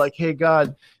 Or like, hey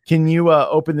God, can you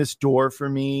open this door for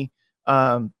me?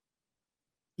 I've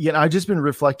just been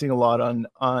reflecting a lot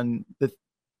on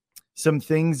some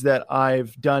things that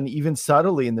I've done even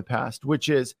subtly in the past, which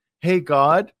is, hey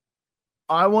God,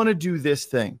 I want to do this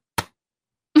thing.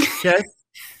 Okay.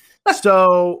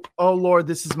 So, oh Lord,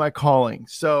 this is my calling.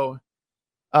 So,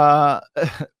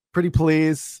 pretty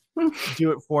please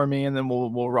do it for me, and then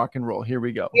we'll rock and roll. Here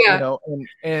we go. Yeah.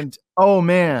 And oh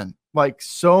man, like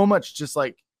so much just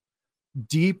like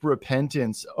deep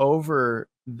repentance over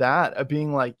that, of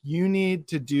being like, you need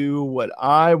to do what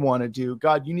I want to do.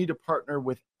 God, you need to partner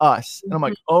with us. And I'm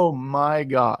like, oh my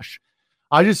gosh,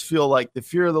 I just feel like the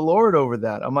fear of the Lord over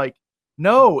that. I'm like,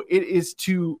 no, it is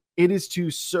to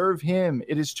serve him.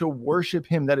 It is to worship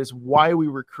him. That is why we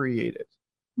were created.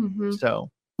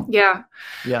 So yeah.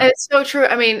 It's so true.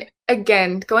 I mean,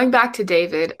 again, going back to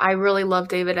David, I really love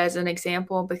David as an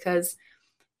example because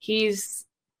he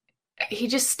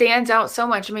just stands out so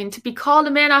much. I mean, to be called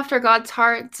a man after God's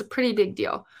heart, it's a pretty big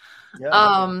deal.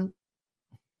 Yeah.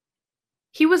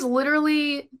 He was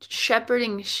literally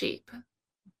shepherding sheep.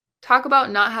 Talk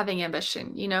about not having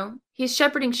ambition, He's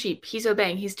shepherding sheep. He's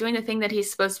obeying. He's doing the thing that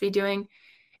he's supposed to be doing.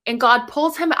 And God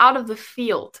pulls him out of the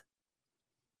field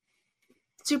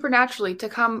supernaturally to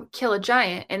come kill a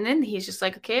giant. And then he's just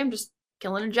like, okay, I'm just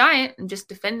killing a giant and just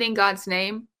defending God's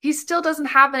name. He still doesn't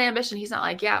have an ambition. He's not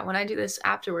like, yeah, when I do this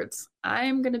afterwards,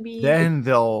 I'm going to be. Then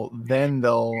they'll make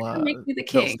me the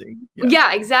king.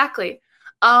 Yeah, exactly.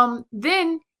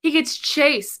 Then he gets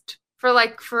chased for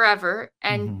like forever.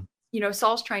 And,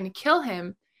 Saul's trying to kill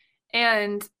him.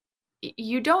 And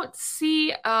you don't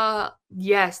see,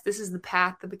 yes, this is the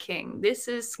path of the king. This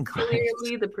is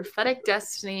clearly the prophetic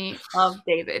destiny of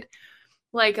David.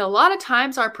 Like a lot of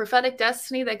times our prophetic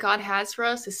destiny that God has for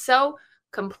us is so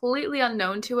completely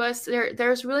unknown to us.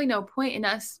 There's really no point in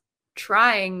us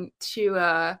trying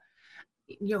to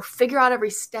figure out every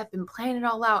step and plan it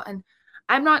all out. And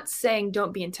I'm not saying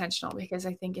don't be intentional, because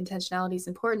I think intentionality is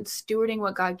important. Stewarding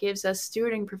what God gives us,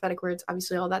 stewarding prophetic words,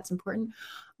 obviously all that's important,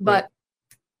 but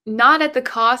not at the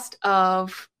cost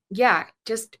of,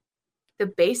 just the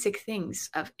basic things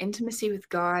of intimacy with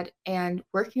God and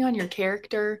working on your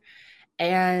character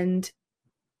and,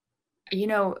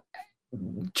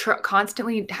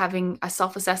 constantly having a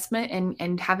self-assessment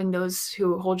and having those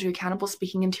who hold you accountable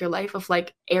speaking into your life of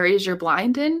like areas you're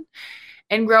blind in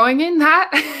and growing in that.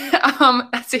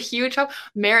 That's a huge help.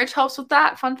 Marriage helps with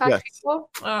that. Fun fact, people,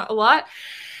 a lot.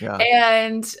 Yeah.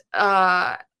 And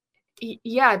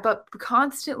but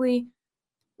constantly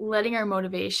letting our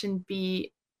motivation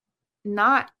be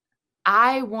not,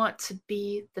 I want to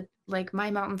be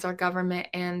my mountains are government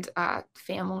and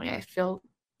family. I feel,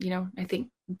 I think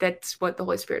that's what the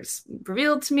Holy Spirit's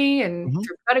revealed to me and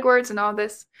through prophetic words and all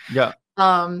this. Yeah.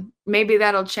 Maybe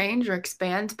that'll change or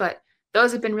expand, but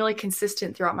those have been really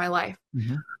consistent throughout my life.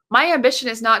 My ambition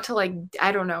is not to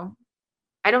I don't know.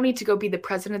 I don't need to go be the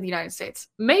president of the United States.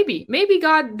 Maybe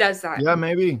God does that. Yeah,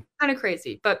 maybe. Kind of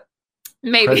crazy, but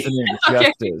maybe. President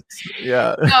Justice.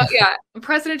 Yeah. No, yeah.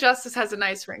 President Justice has a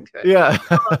nice ring to it. Yeah.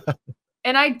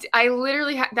 And I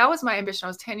literally that was my ambition. I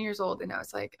was 10 years old and I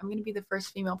was like, I'm going to be the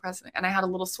first female president. And I had a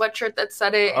little sweatshirt that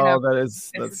said it. And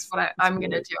this is what I'm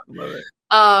going to do. Love it.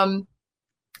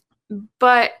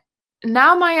 But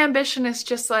now my ambition is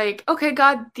just like, okay,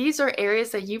 God, these are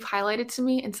areas that you've highlighted to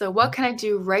me. And so what can I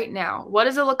do right now? What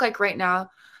does it look like right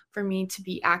now for me to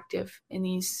be active in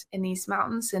these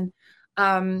mountains? And,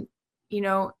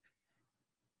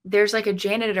 there's like a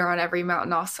janitor on every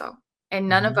mountain also. And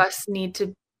none of us need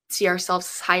to see ourselves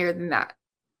as higher than that.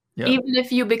 Yeah. Even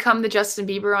if you become the Justin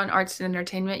Bieber on arts and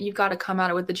entertainment, you've got to come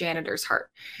out with the janitor's heart.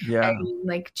 Yeah. I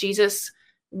mean, Jesus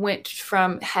went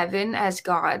from heaven as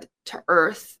God to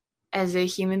earth as a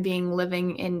human being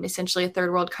living in essentially a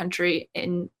third world country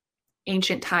in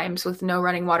ancient times with no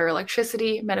running water,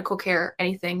 electricity, medical care,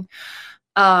 anything,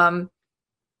 and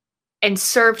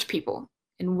served people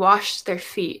and washed their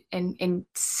feet and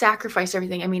sacrificed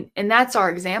everything. I mean, and that's our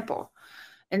example.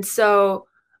 And so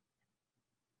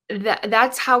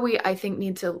that's how I think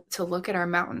need to look at our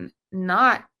mountain.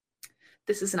 Not,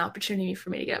 this is an opportunity for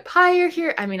me to get up higher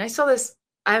here. I mean, I saw this.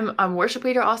 I'm a worship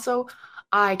leader also.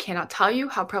 I cannot tell you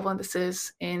how prevalent this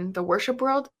is in the worship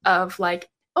world of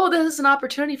oh, this is an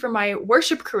opportunity for my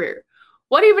worship career.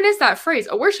 What even is that phrase?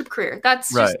 A worship career?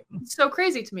 That's just so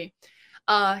crazy to me.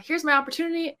 Here's my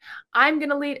opportunity. I'm going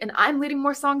to lead and I'm leading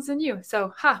more songs than you.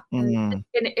 So, and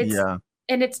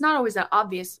it's not always that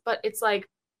obvious, but it's like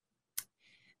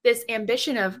this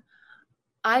ambition of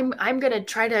I'm going to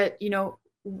try to,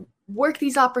 work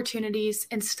these opportunities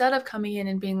instead of coming in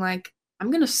and being like, I'm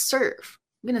going to serve.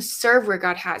 I'm going to serve where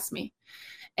God has me.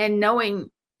 And knowing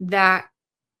that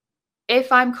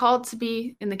if I'm called to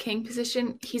be in the king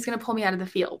position, he's going to pull me out of the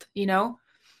field,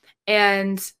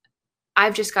 and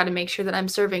I've just got to make sure that I'm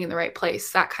serving in the right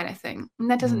place, that kind of thing.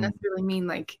 And that doesn't necessarily mean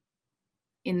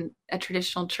in a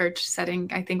traditional church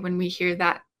setting. I think when we hear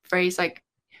that phrase,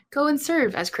 go and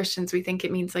serve as Christians, we think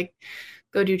it means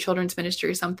go do children's ministry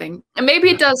or something. And maybe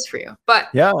it does for you, but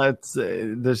yeah, it's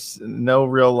there's no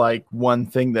real one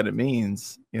thing that it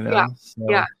means, Yeah.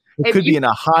 So it could be in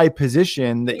a high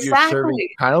position that you're serving,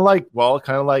 kind of like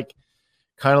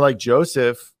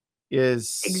Joseph is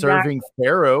serving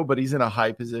Pharaoh, but he's in a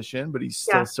high position, but he's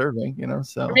still serving,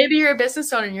 so. Or maybe you're a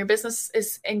business owner and your business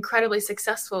is incredibly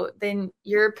successful. Then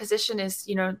your position is,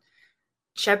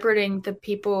 shepherding the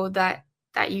people that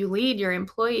you lead, your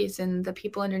employees and the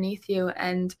people underneath you.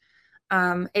 And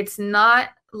it's not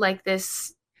like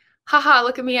this, haha,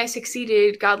 look at me, I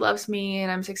succeeded, God loves me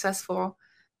and I'm successful.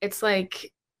 It's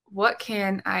like, what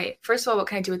can I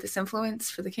do with this influence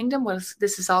for the kingdom?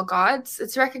 This is all God's.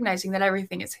 It's recognizing that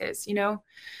everything is his,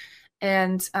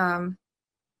 and I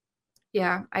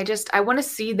want to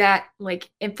see that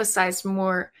emphasized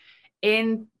more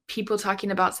in people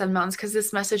talking about Seven Mountains, because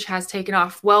this message has taken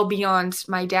off well beyond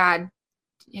my dad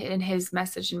in his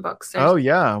message and books. Well,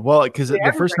 because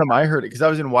the first time I heard it, because I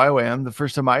was in YWAM, the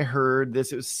first time I heard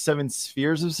this, it was 7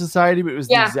 spheres of society, but it was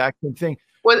the exact same thing.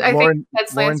 Well, I think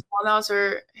that's Lance Wallnau's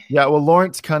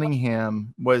Lawrence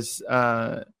Cunningham was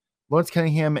Lawrence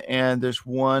Cunningham, and there's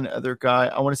one other guy.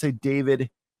 I want to say David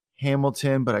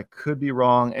Hamilton, but I could be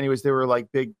wrong. Anyways, they were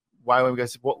big YWAM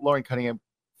guys. Lawrence Cunningham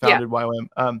founded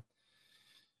YWAM.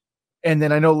 And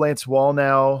then I know Lance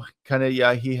Wallnau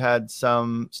he had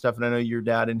some stuff, and I know your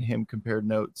dad and him compared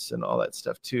notes and all that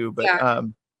stuff too. But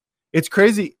it's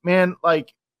crazy, man. Do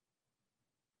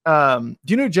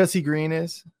you know who Jesse Green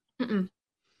is? Mm-mm.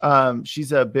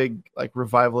 She's a big like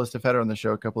revivalist. I've had her on the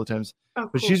show a couple of times, Oh,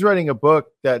 but cool. she's writing a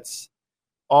book that's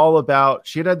all about,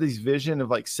 she had this vision of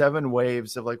like 7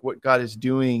 waves of like what God is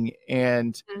doing.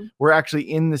 And we're actually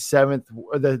in the 7th,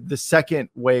 or the second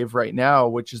wave right now,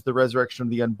 which is the resurrection of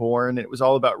the unborn. It was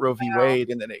all about Roe v. Wade.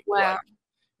 And then it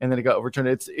got overturned.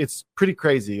 It's pretty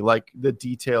crazy, like the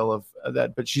detail of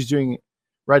that, but she's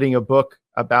writing a book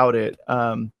about it.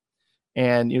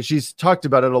 And, she's talked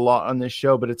about it a lot on this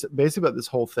show, but it's basically about this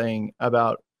whole thing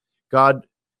about God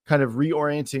kind of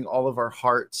reorienting all of our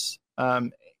hearts.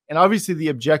 And obviously the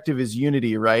objective is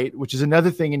unity, right? Which is another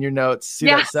thing in your notes. See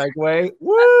that segue?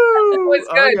 Woo!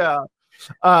 Oh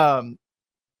yeah.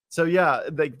 So yeah,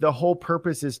 the whole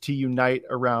purpose is to unite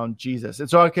around Jesus. And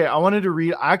so, okay, I wanted to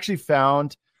read, I actually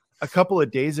found a couple of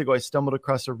days ago, I stumbled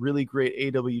across a really great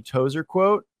A.W. Tozer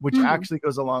quote, which actually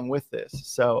goes along with this.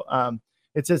 So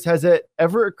it says, has it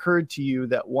ever occurred to you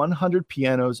that 100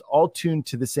 pianos all tuned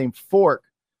to the same fork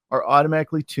are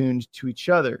automatically tuned to each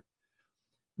other?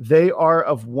 They are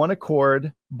of one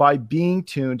accord by being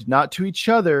tuned not to each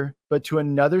other, but to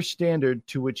another standard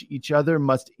to which each other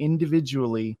must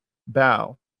individually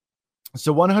bow.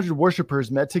 So 100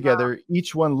 worshipers met together,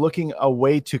 each one looking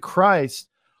away to Christ,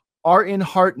 are in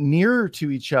heart nearer to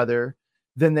each other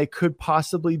than they could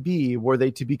possibly be were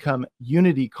they to become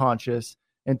unity conscious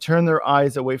and turn their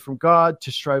eyes away from God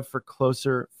to strive for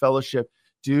closer fellowship.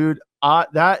 Dude,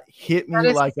 that hit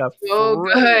me like a so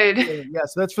good. Yeah,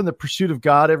 so that's from The Pursuit of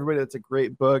God, everybody. That's a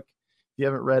great book if you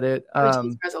haven't read it.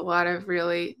 There's a lot of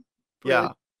really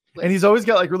and he's always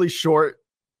got like really short.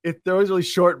 They're always really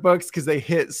short books because they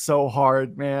hit so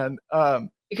hard, man.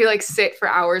 You could like sit for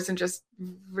hours and just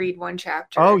read one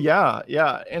chapter. Oh yeah,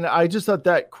 and I just thought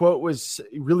that quote was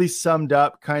really summed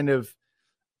up kind of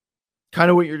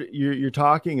what you're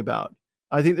talking about.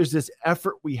 I think there's this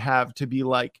effort we have to be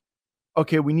like,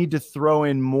 okay, we need to throw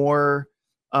in more.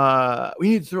 We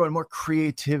need to throw in more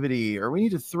creativity, or we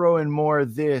need to throw in more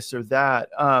this or that.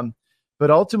 But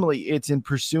ultimately, it's in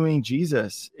pursuing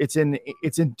Jesus. It's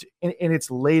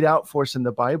laid out for us in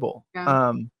the Bible.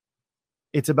 Yeah.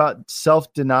 It's about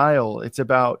self-denial. It's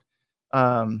about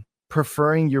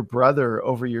preferring your brother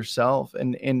over yourself,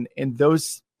 and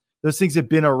those things have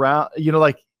been around.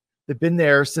 Like they've been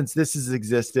there since this has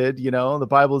existed. The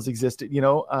Bible has existed.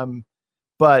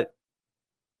 But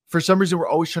for some reason, we're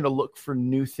always trying to look for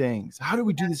new things. How do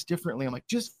we do this differently? I'm like,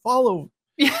 just follow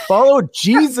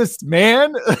Jesus,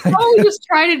 man. We just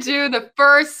try to do the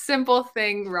first simple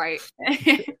thing right,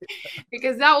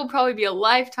 because that will probably be a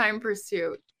lifetime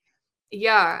pursuit.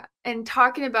 Yeah. And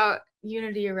talking about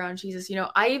unity around Jesus,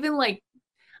 I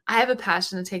have a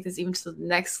passion to take this even to the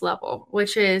next level,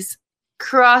 which is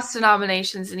cross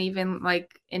denominations, and even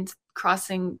like in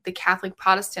crossing the Catholic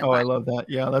Protestant line. I love that.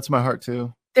 Yeah, that's my heart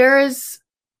too.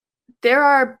 There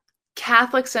are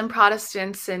Catholics and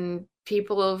Protestants and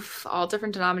people of all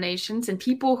different denominations, and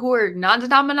people who are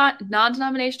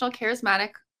non-denominational,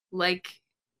 charismatic, like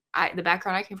the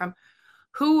background I came from,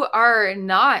 who are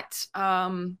not,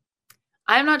 I'm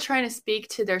not trying to speak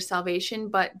to their salvation,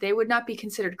 but they would not be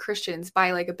considered Christians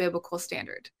by like a biblical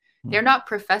standard. They're not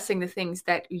professing the things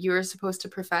that you're supposed to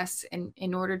profess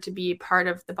in order to be part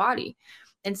of the body.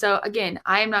 And so, again,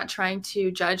 I am not trying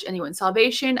to judge anyone's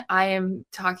salvation. I am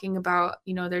talking about,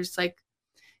 there's like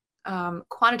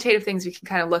quantitative things we can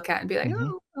kind of look at and be like,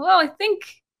 oh, well, I think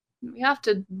we have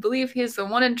to believe he's the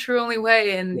one and true only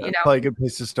way. And, probably a good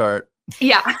place to start.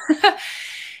 Yeah.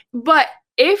 But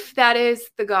if that is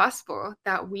the gospel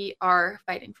that we are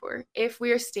fighting for, if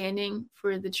we are standing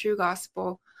for the true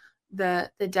gospel,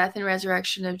 the death and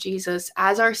resurrection of Jesus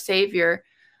as our Savior,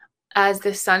 as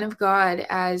the Son of God,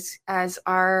 as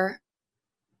our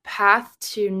path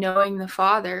to knowing the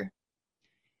Father,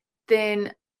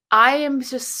 then I am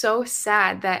just so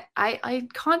sad that I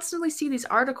constantly see these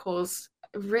articles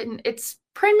written. It's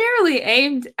primarily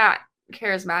aimed at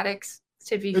charismatics,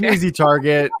 to be fair. An easy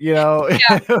target, Yeah.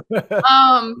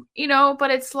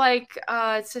 But it's like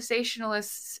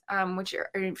cessationalists, which are,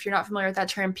 if you're not familiar with that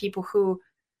term, people who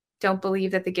don't believe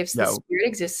that the gifts of the Spirit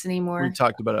exists anymore. We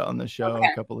talked about it on the show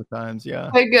a couple of times. Yeah.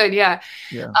 Good. Yeah.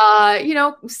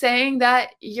 Saying that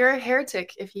you're a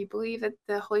heretic if you believe that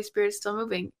the Holy Spirit is still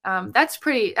moving. That's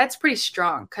pretty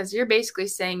strong, because you're basically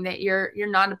saying that you're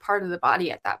not a part of the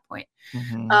body at that point.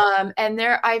 And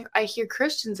I hear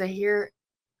Christians, I hear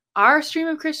our stream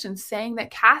of Christians saying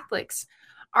that Catholics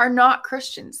are not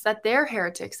Christians, that they're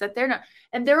heretics, that they're not.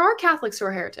 And there are Catholics who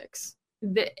are heretics.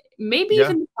 Maybe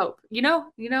even the Pope, I'm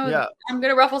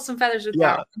going to ruffle some feathers with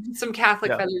that, some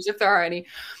Catholic feathers, if there are any.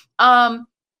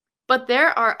 But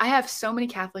I have so many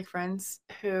Catholic friends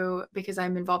who, because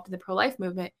I'm involved in the pro-life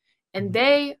movement, and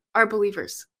they are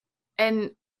believers.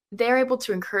 and they're able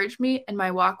to encourage me in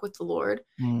my walk with the Lord,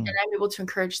 Mm. and I'm able to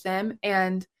encourage them.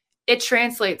 And it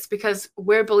translates because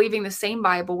we're believing the same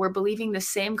Bible, we're believing the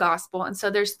same gospel. And so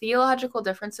there's theological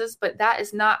differences, but that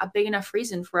is not a big enough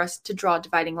reason for us to draw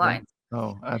dividing lines.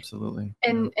 Oh, absolutely.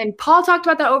 And Paul talked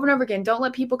about that over and over again. Don't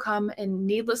let people come and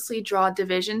needlessly draw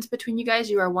divisions between you guys.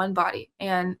 You are one body,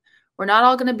 and we're not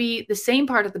all going to be the same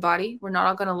part of the body. We're not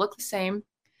all going to look the same.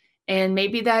 And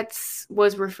maybe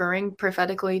was referring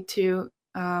prophetically to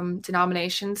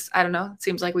denominations. I don't know. It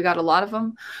seems like we got a lot of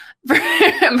them.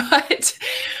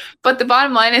 But the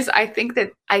bottom line is, I think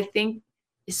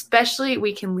especially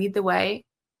we can lead the way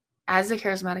as a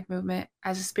charismatic movement,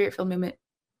 as a spirit-filled movement,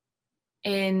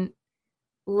 and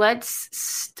let's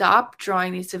stop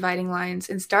drawing these dividing lines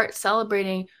and start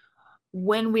celebrating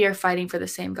when we are fighting for the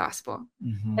same gospel.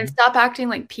 Mm-hmm. And stop acting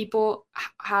like people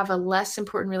have a less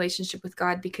important relationship with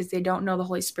God because they don't know the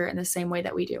Holy Spirit in the same way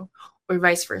that we do, or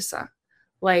vice versa.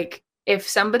 Like, if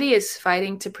somebody is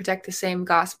fighting to protect the same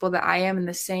gospel that I am, and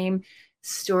the same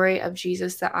story of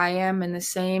Jesus that I am, and the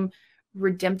same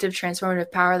redemptive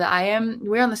transformative power that I am,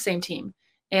 we're on the same team.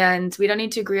 And we don't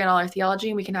need to agree on all our theology,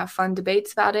 and we can have fun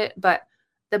debates about it. But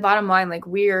the bottom line, like,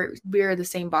 we're the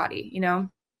same body, you know?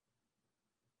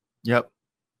 Yep.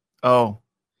 Oh,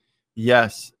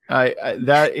 yes. I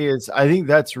think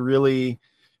that's really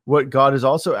what God is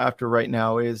also after right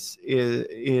now is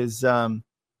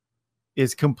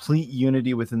complete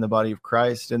unity within the body of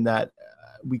Christ, and that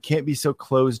we can't be so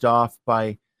closed off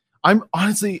by, I'm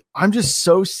just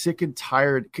so sick and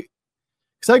tired.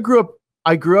 Cause I grew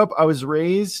up, I was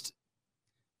raised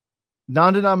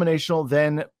non-denominational,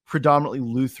 then predominantly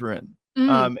Lutheran.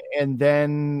 And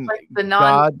then like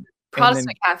the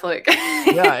Protestant Catholic.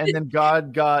 Yeah. And then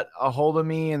God got a hold of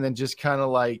me, and then just kind of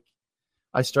like,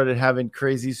 I started having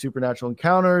crazy supernatural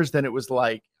encounters. Then it was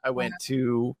like, I went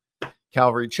to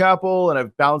Calvary Chapel, and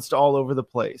I've bounced all over the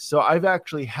place. So I've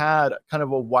actually had kind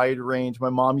of a wide range. My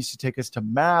mom used to take us to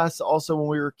mass also when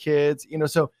we were kids,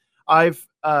 so I've,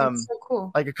 That's so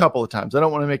cool. Like a couple of times. I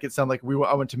don't want to make it sound like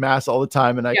I went to mass all the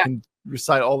time and I can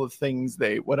recite all the things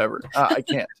whatever. I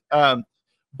can't.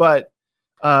 But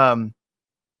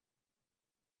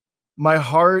my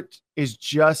heart is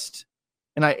just,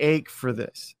 and I ache for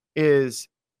this, is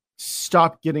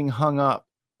stop getting hung up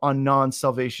on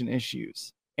non-salvation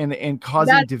issues and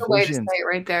causing That's divisions. The way to say it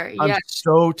right there. I'm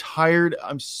so tired.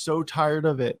 I'm so tired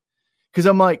of it, because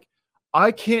I'm like,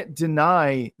 I can't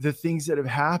deny the things that have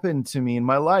happened to me in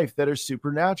my life that are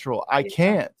supernatural. I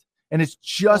can't. And it's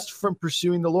just from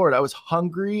pursuing the Lord. I was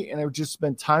hungry, and I would just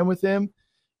spend time with him,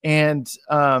 and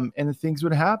the things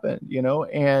would happen,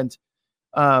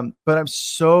 but I'm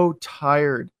so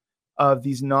tired of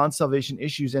these non-salvation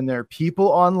issues. And there are people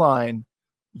online,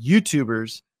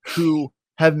 YouTubers, who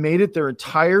have made it their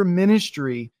entire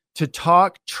ministry to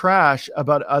talk trash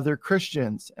about other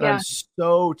Christians. And I'm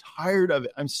so tired of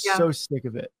it. I'm so sick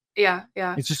of it. Yeah.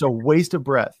 It's just a waste of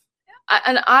breath.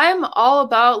 And I'm all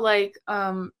about like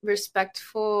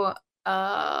respectful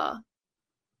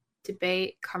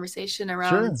debate, conversation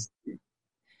around. Sure.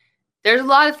 There's a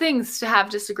lot of things to have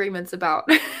disagreements about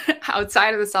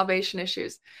outside of the salvation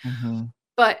issues. Mm-hmm.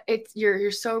 But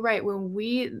you're so right. When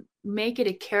we make it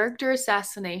a character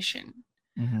assassination,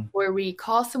 mm-hmm. where we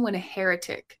call someone a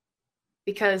heretic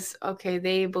because,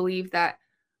 they believe that,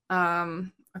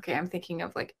 I'm thinking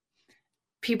of like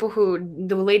people who,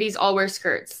 the ladies all wear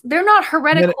skirts. They're not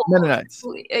heretical. Mennonites.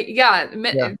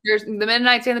 There's the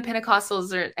Mennonites and the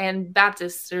Pentecostals and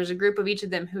Baptists. There's a group of each of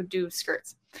them who do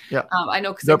skirts. Yeah. I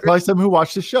know, because there are probably some who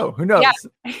watch the show. Who knows?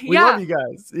 We love you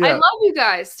guys. I love you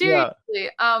guys. Seriously.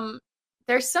 Yeah.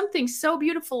 There's something so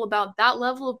beautiful about that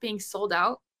level of being sold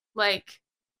out. Like,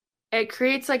 it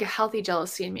creates like a healthy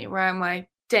jealousy in me where I'm like,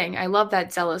 dang, I love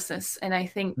that zealousness. And I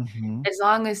think mm-hmm.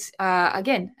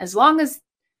 as long as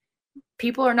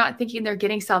people are not thinking they're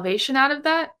getting salvation out of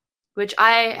that, which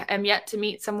I am yet to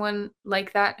meet someone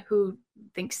like that who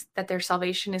thinks that their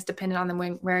salvation is dependent on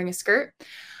them wearing a skirt.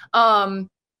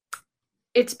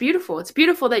 It's beautiful. It's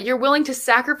beautiful that you're willing to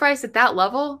sacrifice at that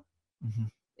level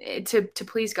mm-hmm. to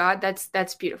please God.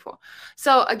 That's beautiful.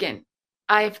 So again,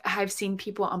 I've seen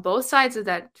people on both sides of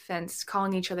that fence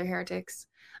calling each other heretics.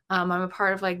 I'm a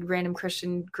part of like random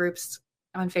Christian groups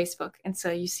on Facebook, and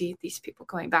so you see these people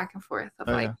going back and forth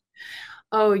of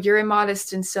oh, you're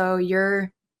immodest, and so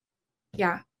you're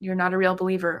not a real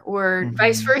believer, or mm-hmm.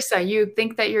 vice versa. You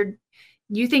think you're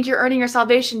earning your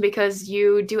salvation because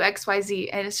you do XYZ,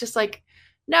 and it's just like,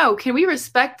 no. Can we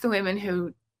respect the women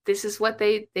who this is what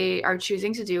they are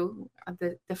choosing to do?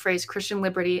 The phrase Christian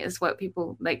liberty is what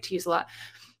people like to use a lot.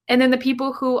 And then the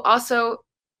people who also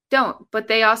don't, but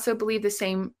they also believe the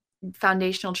same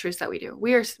foundational truths that we do.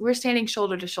 We're standing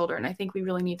shoulder to shoulder, and I think we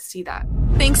really need to see that.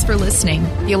 Thanks for listening.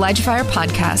 The ElijahFire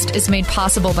podcast is made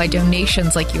possible by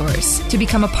donations like yours. To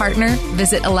become a partner,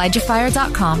 visit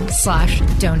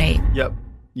ElijahFire.com/donate. Yep.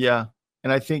 Yeah.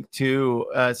 And I think too,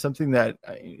 something that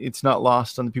it's not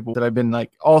lost on the people that I've been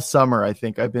like all summer. I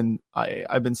think I've been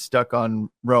stuck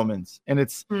on Romans, and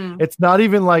it's not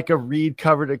even like a read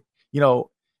cover to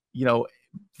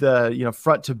the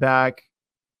front to back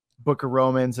book of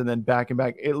Romans and then back and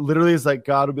back. It literally is like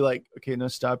God will be like, okay, no,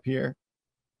 stop here.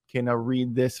 Okay, now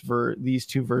read these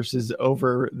 2 verses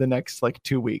over the next like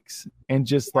 2 weeks, and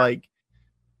just like,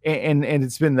 and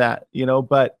it's been that,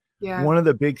 but. Yeah. One of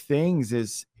the big things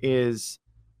is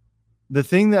the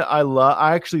thing that I love.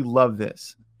 I actually love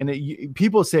this. And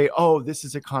people say, oh, this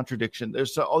is a contradiction.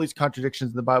 There's all these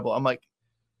contradictions in the Bible. I'm like,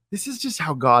 this is just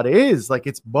how God is. Like,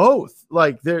 it's both.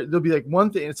 Like there'll be like one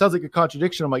thing. It sounds like a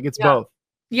contradiction. I'm like, it's both.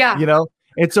 Yeah.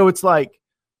 And so it's like,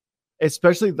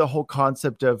 especially the whole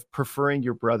concept of preferring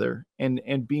your brother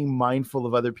and being mindful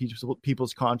of other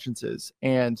people's consciences.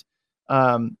 And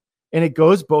it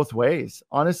goes both ways,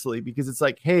 honestly, because it's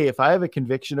like, hey, if I have a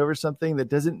conviction over something, that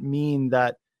doesn't mean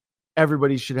that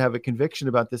everybody should have a conviction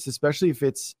about this, especially if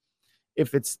it's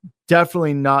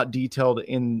definitely not detailed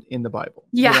in the Bible.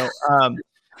 Yeah.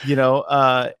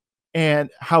 And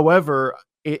however,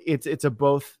 it's a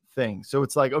both thing. So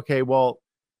it's like, okay, well,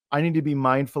 I need to be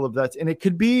mindful of that. And it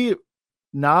could be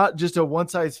not just a one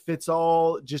size fits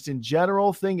all, just in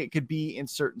general thing. It could be in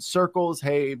certain circles.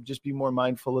 Hey, just be more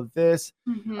mindful of this.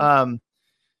 Mm-hmm.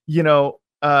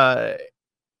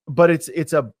 But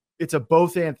it's a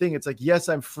both and thing. It's like, yes,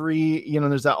 I'm free.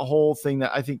 There's that whole thing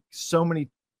that I think so many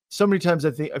times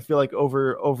I feel like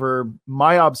over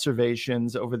my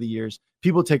observations over the years,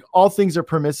 people take all things are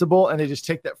permissible and they just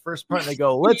take that first part and they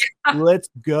go, let's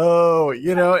go,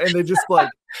 and they just like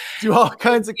do all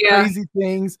kinds of crazy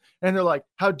things. And they're like,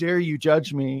 how dare you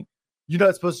judge me? You're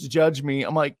not supposed to judge me.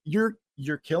 I'm like, you're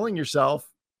killing yourself.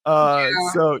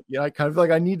 So I kind of feel like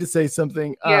I need to say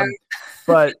something.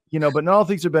 But not all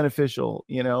things are beneficial,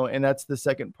 and that's the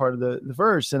second part of the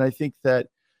verse. And I think that,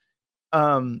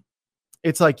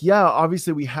 it's like, yeah,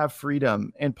 obviously we have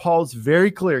freedom, and Paul's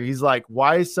very clear. He's like,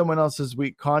 why is someone else's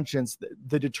weak conscience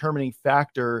the determining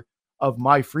factor of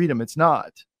my freedom? It's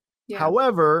not. Yeah.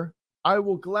 However, I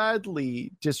will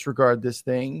gladly disregard this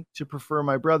thing to prefer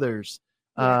my brothers,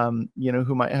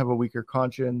 who might have a weaker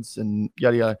conscience and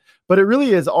yada, yada. But it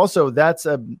really is also,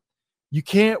 we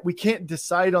can't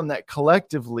decide on that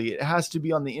collectively. It has to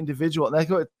be on the individual. And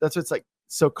that's what it's like,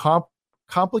 so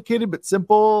complicated, but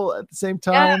simple at the same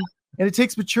time. Yeah. And it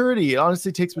takes maturity. It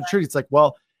honestly takes maturity. It's like,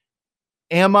 well,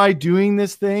 am I doing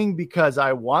this thing because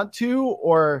I want to,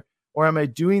 or am I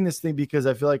doing this thing because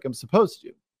I feel like I'm supposed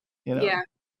to? Yeah.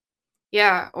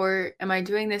 Yeah. Or am I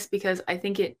doing this because I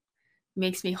think it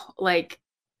makes me like,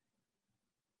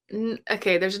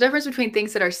 okay, there's a difference between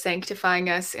things that are sanctifying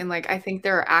us, and like I think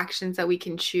there are actions that we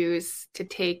can choose to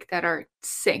take that are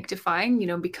sanctifying,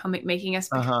 making us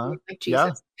become like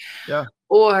Jesus. Yeah.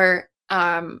 Or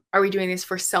are we doing this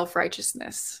for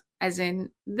self-righteousness? As in,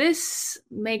 this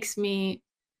makes me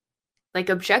like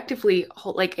objectively,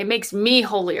 like it makes me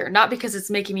holier, not because it's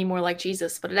making me more like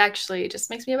Jesus, but it actually just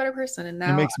makes me a better person. And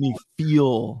now it makes me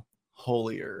feel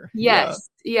holier. Yes.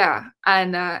 Yeah.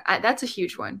 And that's a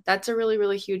huge one. That's a really,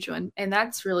 really huge one. And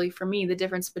that's really, for me, the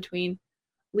difference between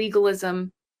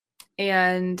legalism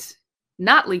and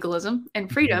not legalism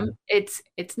and freedom. Mm-hmm.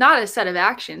 It's not a set of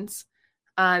actions.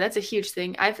 That's a huge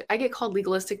thing. I get called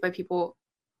legalistic by people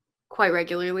quite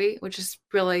regularly, which is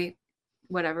really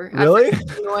whatever. Really?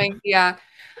 Annoying. Yeah.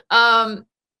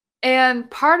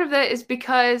 And part of that is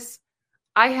because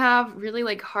I have really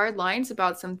like hard lines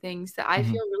about some things that I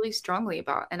feel really strongly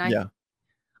about. And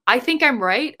I think I'm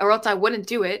right, or else I wouldn't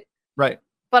do it. Right.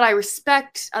 But I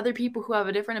respect other people who have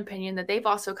a different opinion that they've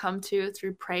also come to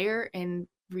through prayer and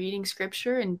reading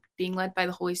scripture and being led by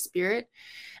the Holy Spirit.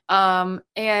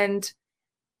 And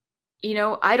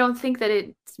I don't think that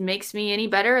it makes me any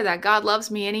better, or that God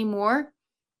loves me anymore.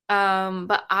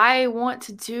 But I want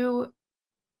to do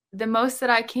the most that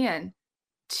I can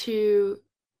to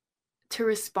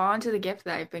respond to the gift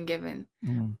that I've been given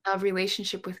of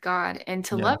relationship with God, and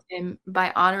to love him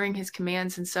by honoring his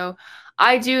commands. And so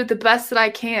I do the best that I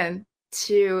can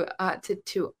to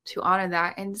honor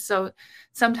that. And so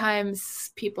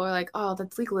sometimes people are like, oh,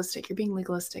 that's legalistic. You're being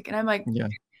legalistic. And I'm like,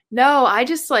 no, I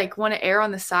just like want to err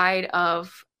on the side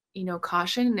of,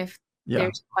 caution. And if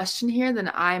there's a question here, then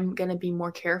I'm going to be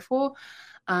more careful,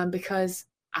 because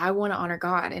I want to honor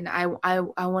God, and I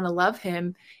want to love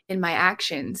him in my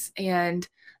actions, and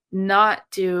not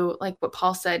do like what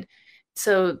Paul said.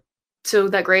 So so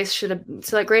that grace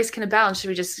can abound, should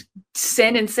we just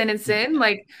sin and sin and sin?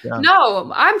 Like, Yeah.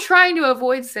 no, I'm trying to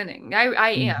avoid sinning. I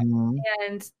am. Mm-hmm.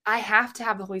 And I have to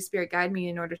have the Holy Spirit guide me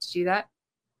in order to do that.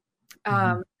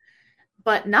 Mm-hmm.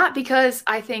 But not because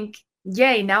I think,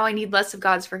 yay, now I need less of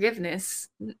God's forgiveness.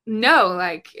 No,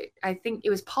 like, I think it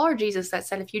was Paul or Jesus that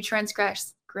said, if you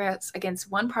transgress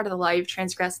against one part of the law, you've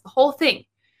transgressed the whole thing.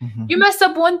 Mm-hmm. You mess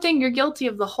up one thing, you're guilty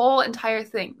of the whole entire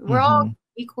thing. We're all Mm-hmm.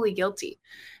 equally guilty.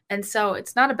 And so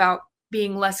it's not about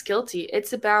being less guilty.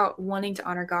 It's about wanting to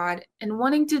honor God and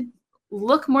wanting to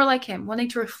look more like him, wanting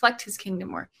to reflect his kingdom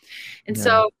more. And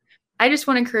so I just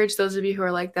want to encourage those of you who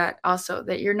are like that also,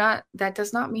 that you're not, that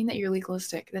does not mean that you're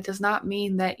legalistic. That does not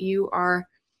mean that you are,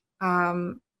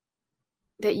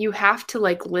 that you have to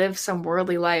like live some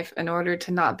worldly life in order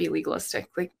to not be legalistic.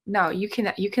 Like, no, you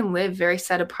can live very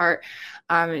set apart.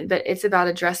 But it's about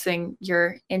addressing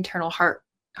your internal heart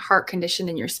condition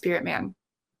and your spirit, man.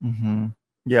 Mm-hmm.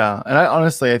 Yeah. And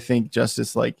I think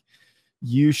Justice, like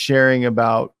you sharing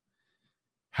about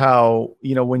how,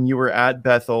 when you were at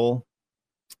Bethel,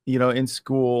 in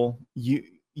school, you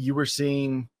were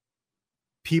seeing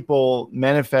people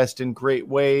manifest in great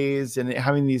ways and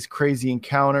having these crazy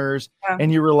encounters. Yeah.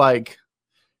 And you were like,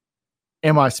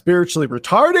 am I spiritually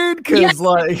retarded? Because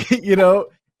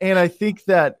and I think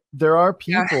that there are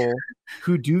people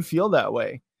who do feel that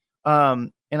way.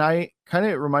 And I kind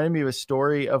of reminded me of a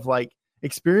story of like,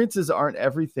 experiences aren't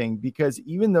everything, because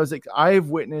even those, like, I've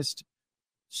witnessed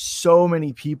so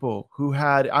many people who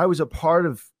I was a part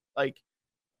of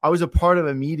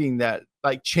a meeting that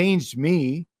like changed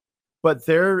me, but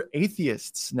they're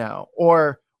atheists now.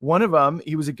 Or one of them,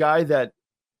 he was a guy that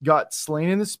got slain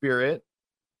in the spirit,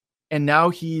 and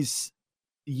now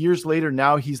years later,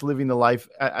 now he's living the life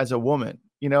as a woman,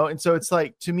 And so it's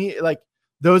like, to me, like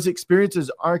those experiences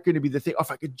aren't going to be the thing. Oh,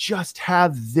 if I could just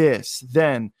have this,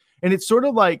 then. And it's sort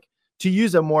of like, to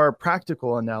use a more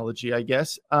practical analogy, I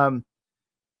guess,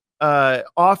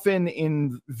 often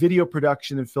in video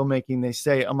production and filmmaking, they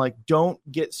say, I'm like, don't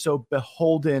get so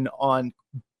beholden on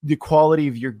the quality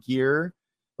of your gear,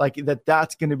 like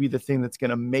that's going to be the thing that's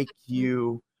going to make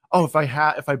you, if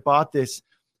I bought this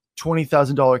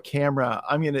 $20,000 camera,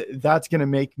 that's going to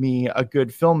make me a good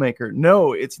filmmaker.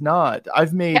 No, it's not.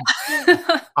 I've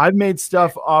made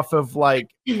stuff off of like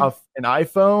an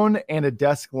iPhone and a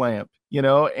desk lamp,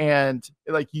 and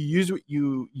like you use what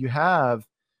you have.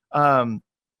 And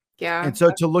so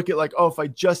to look at like, if I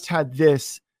just had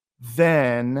this,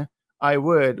 then I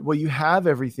would. Well, you have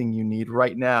everything you need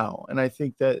right now. And I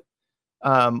think that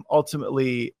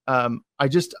ultimately,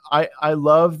 I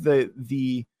love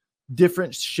the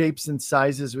different shapes and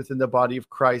sizes within the body of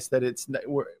Christ, that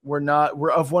we're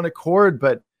of one accord,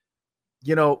 but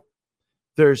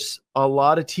there's a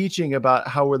lot of teaching about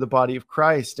how we're the body of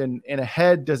Christ, and a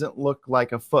head doesn't look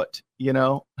like a foot,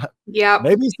 Yeah.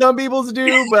 Maybe some people's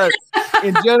do, but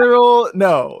in general,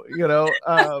 no,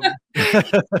 so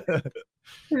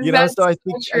I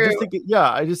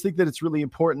just think that it's really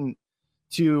important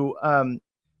to,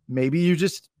 maybe you're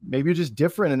just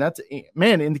different. And that's,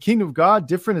 man, in the kingdom of God,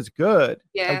 different is good.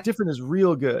 Yeah. Like different is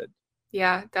real good.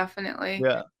 Yeah, definitely.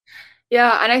 Yeah.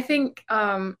 Yeah. And I think,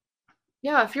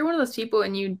 if you're one of those people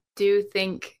and you do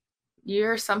think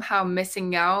you're somehow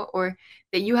missing out, or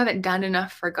that you haven't done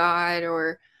enough for God,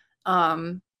 or,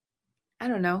 I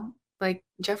don't know, like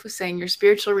Jeff was saying, you're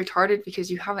spiritually retarded because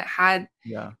you haven't had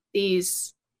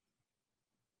these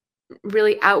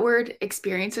really outward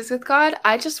experiences with God.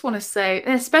 I just want to say,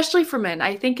 and especially for men,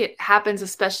 I think it happens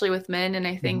especially with men. And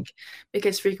I think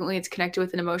because frequently it's connected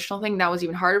with an emotional thing, that was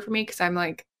even harder for me, because I'm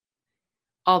like,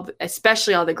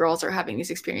 especially all the girls are having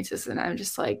these experiences, and I'm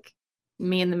just like,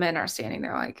 me and the men are standing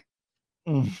there like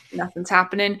nothing's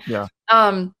happening. Yeah.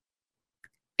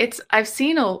 I've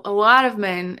seen a lot of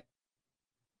men,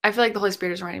 I feel like the Holy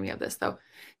Spirit is reminding me of this though,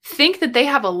 think that they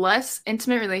have a less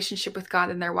intimate relationship with God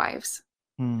than their wives,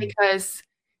 because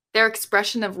their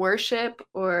expression of worship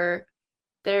or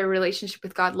their relationship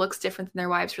with God looks different than their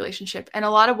wives' relationship. And a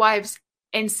lot of wives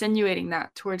insinuating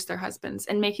that towards their husbands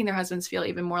and making their husbands feel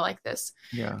even more like this.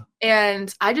 Yeah.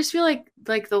 And I just feel like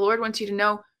the Lord wants you to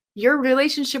know your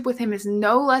relationship with him is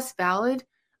no less valid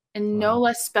and no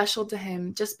less special to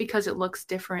him just because it looks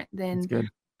different than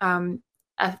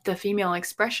the female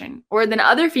expression or than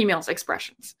other females'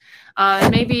 expressions.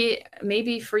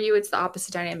 Maybe for you it's the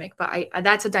opposite dynamic, but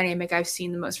that's a dynamic I've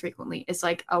seen the most frequently. It's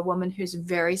like a woman who's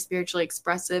very spiritually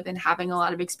expressive and having a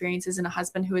lot of experiences, and a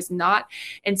husband who is not.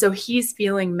 And so he's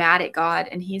feeling mad at God,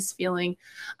 and he's feeling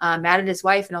mad at his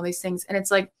wife and all these things. And it's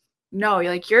like, no,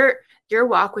 like your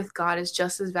walk with God is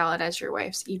just as valid as your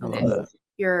wife's, even if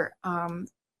you're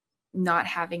not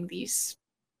having these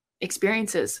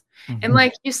experiences. And Mm-hmm.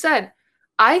 like you said,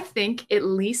 I think at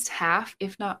least half,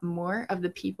 if not more, of the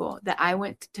people that I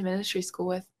went to ministry school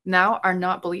with now are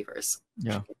not believers.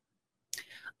 Yeah.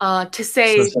 To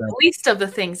say So the sad. least of the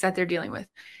things that they're dealing with.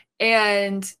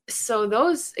 And so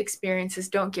those experiences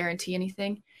don't guarantee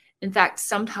anything. In fact,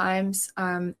 sometimes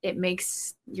it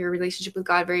makes your relationship with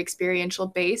God very experiential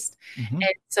based. Mm-hmm.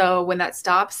 And so when that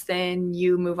stops, then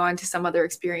you move on to some other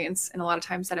experience. And a lot of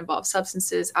times that involves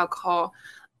substances, alcohol,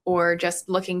 or just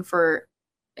looking for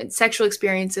sexual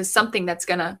experiences, something that's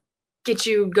going to get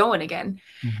you going again.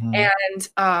 Mm-hmm.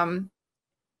 And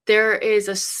there is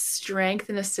a strength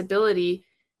and a stability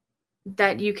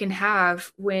that you can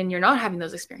have when you're not having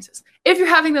those experiences. If you're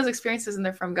having those experiences and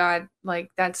they're from God, like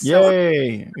that's so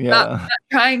Yay. not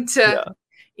trying to,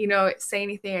 Yeah. say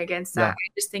anything against Yeah. that. I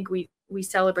just think we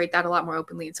celebrate that a lot more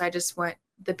openly. And so I just want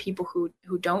the people who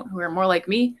are more like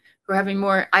me, who are having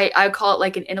more, I call it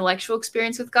like an intellectual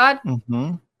experience with God,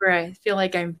 Mm-hmm. where I feel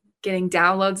like I'm getting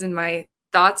downloads in my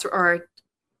thoughts, or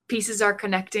pieces are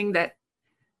connecting that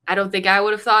I don't think I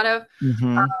would have thought of.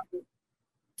 Mm-hmm.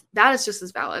 That is just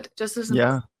as valid, just as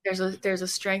Yeah. there's a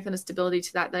strength and a stability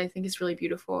to that I think is really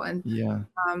beautiful. And Yeah.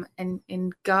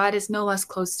 and God is no less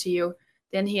close to you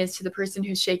than he is to the person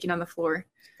who's shaking on the floor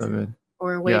So good.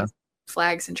 or Yeah. waving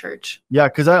flags in church. Yeah,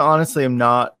 because I honestly am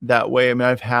not that way. I mean,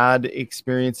 I've had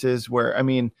experiences where, I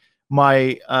mean,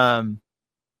 my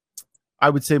I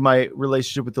would say my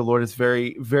relationship with the Lord is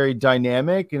very, very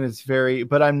dynamic, and it's very,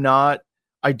 but I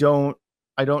don't,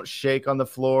 I don't shake on the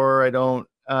floor. I don't,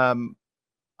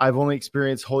 I've only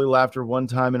experienced holy laughter one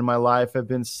time in my life. I've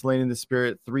been slain in the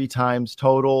spirit 3 times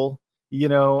total. You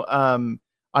know,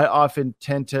 I often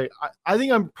tend to, I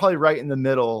think I'm probably right in the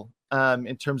middle,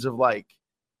 in terms of like,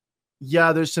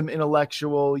 yeah, there's some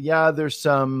intellectual, yeah, there's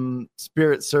some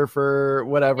spirit surfer,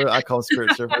 whatever I call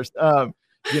spirit surfers.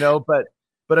 You know,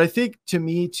 but I think to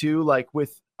me too, like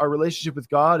with our relationship with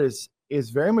God is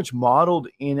very much modeled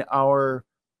in our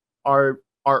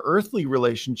earthly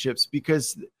relationships,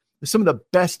 because some of the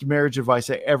best marriage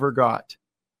advice I ever got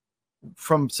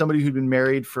from somebody who'd been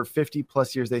married for 50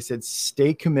 plus years, they said,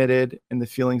 stay committed and the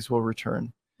feelings will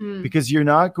return. Because you're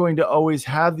not going to always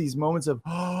have these moments of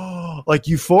like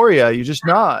euphoria. You're just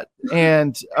not.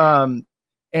 And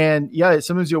yeah,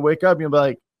 sometimes you'll wake up and you'll be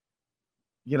like,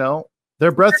 you know,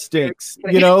 their breath stinks,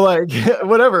 you know, like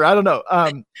whatever. I don't know.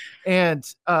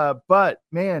 But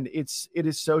man, it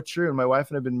is so true. And my wife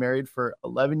and I have been married for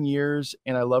 11 years,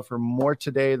 and I love her more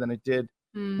today than I did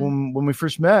when we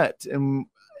first met. And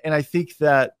I think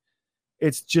that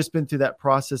it's just been through that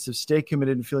process of stay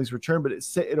committed and feelings return, but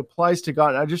it applies to God.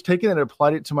 And I've just taken it and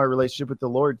applied it to my relationship with the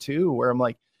Lord too, where I'm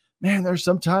like, man, there's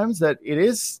sometimes that it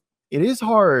is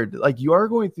hard. Like you are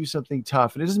going through something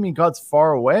tough, and it doesn't mean God's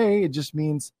far away. It just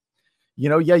means, you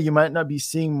know, yeah, you might not be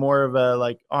seeing more of a,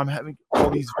 like, oh, I'm having all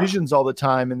these visions all the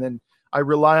time. And then I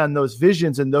rely on those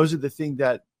visions. And those are the thing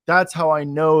that's how I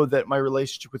know that my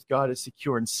relationship with God is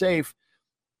secure and safe.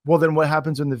 Well, then what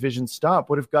happens when the visions stop?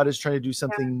 What if God is trying to do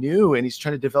something new and he's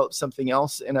trying to develop something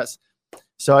else in us?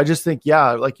 So I just think,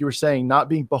 yeah, like you were saying, not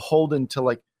being beholden to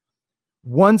like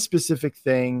one specific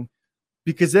thing,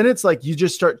 because then it's like you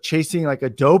just start chasing like a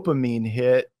dopamine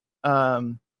hit,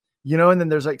 you know, and then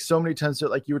there's like so many times that,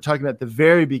 like you were talking about at the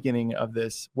very beginning of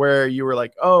this, where you were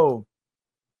like, oh,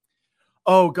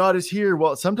 God is here.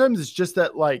 Well, sometimes it's just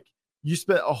that like you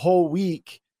spent a whole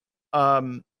week,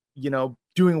 you know,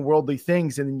 doing worldly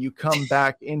things, and then you come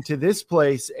back into this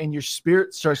place and your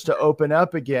spirit starts to open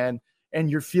up again,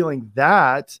 and you're feeling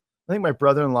that. I think my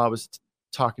brother-in-law was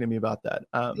talking to me about that.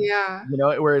 You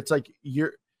know, where it's like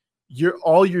you're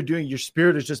all you're doing, your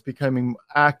spirit is just becoming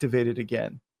activated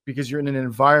again, because you're in an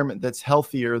environment that's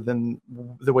healthier than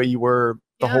the way you were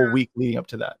the whole week leading up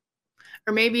to that.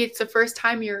 Or maybe it's the first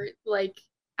time you're like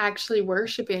actually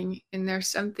worshiping, and there's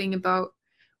something about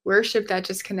worship that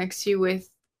just connects you with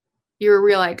your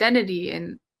real identity.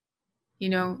 And you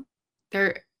know,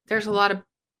 there's a lot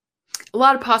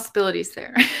of possibilities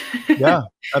there. Yeah,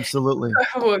 absolutely.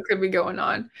 What could be going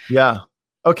on? Yeah.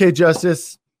 Okay,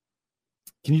 Justice,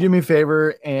 can you do me a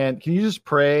favor, and can you just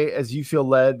pray as you feel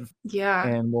led? Yeah.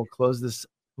 And we'll close this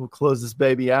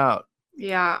baby out.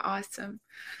 Yeah, awesome.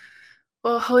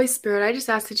 Well, Holy Spirit, I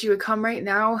just ask that you would come right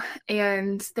now,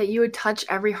 and that you would touch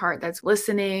every heart that's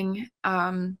listening.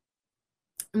 And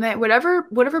that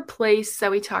whatever place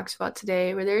that we talked about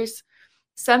today, where there's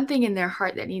something in their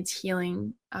heart that needs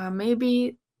healing,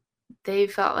 maybe they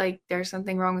felt like there's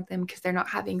something wrong with them because they're not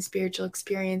having spiritual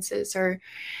experiences, or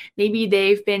maybe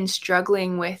they've been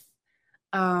struggling with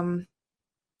trying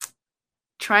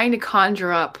to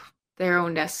conjure up their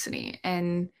own destiny.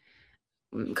 And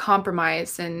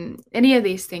compromise and any of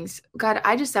these things. God,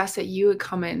 I just ask that you would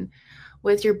come in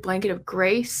with your blanket of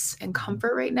grace and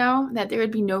comfort right now, that there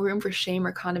would be no room for shame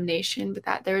or condemnation, but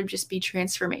that there would just be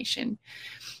transformation,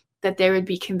 that there would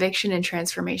be conviction and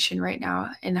transformation right now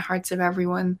in the hearts of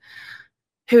everyone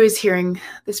who is hearing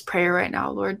this prayer right now,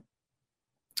 Lord.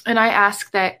 And I ask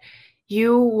that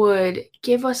you would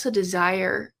give us a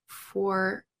desire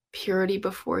for purity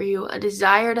before you, a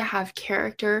desire to have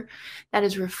character that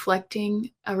is reflecting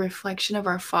a reflection of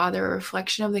our Father, a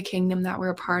reflection of the kingdom that we're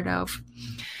a part of.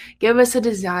 Give us a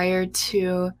desire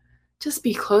to just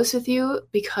be close with you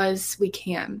because we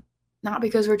can, not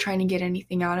because we're trying to get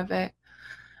anything out of it.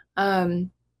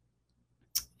 And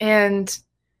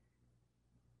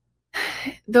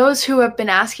those who have been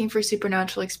asking for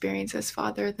supernatural experiences,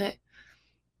 Father, that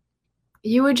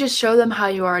you would just show them how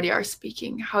you already are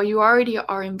speaking, how you already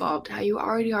are involved, how you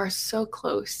already are so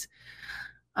close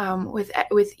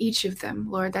with each of them,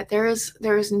 Lord, that there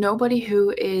is nobody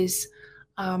who is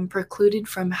precluded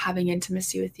from having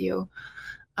intimacy with you.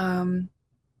 And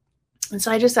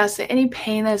so I just ask that any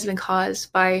pain that has been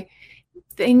caused by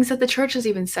things that the church has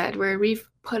even said, where we've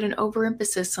put an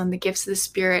overemphasis on the gifts of the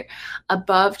Spirit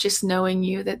above just knowing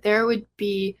you, that there would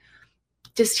be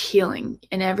just healing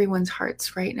in everyone's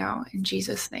hearts right now, in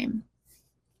Jesus' name.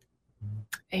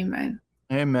 Amen.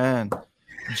 Amen.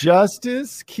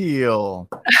 Justice Kuehl,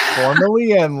 formerly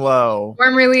Enlow.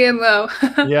 Formerly Enlow.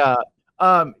 Yeah.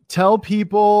 Tell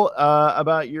people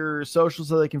about your socials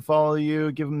so they can follow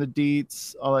you, give them the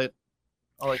deets, all that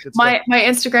good stuff. My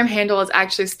Instagram handle is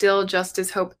actually still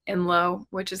Justice Hope Enlow,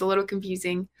 which is a little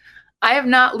confusing. I have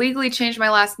not legally changed my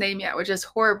last name yet, which is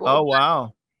horrible. Oh,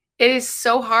 wow. It is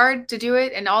so hard to do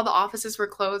it, and all the offices were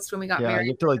closed when we got married. Yeah,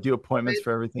 you have to do appointments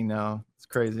for everything now. It's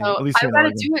crazy. So At least I've got to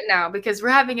do it now because we're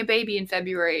having a baby in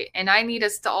February, and I need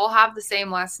us to all have the same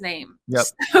last name. Yep.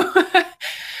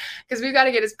 Because we've got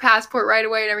to get his passport right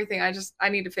away and everything. I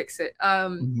need to fix it.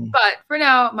 But for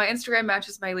now, my Instagram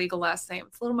matches my legal last name.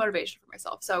 It's a little motivation for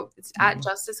myself. So it's at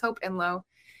Justice Hope Enlow.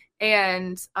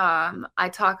 And I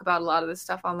talk about a lot of this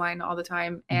stuff online all the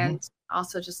time, and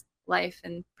also just life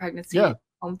and pregnancy. Yeah.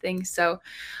 Home things. So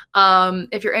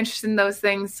if you're interested in those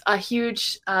things, a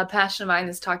huge passion of mine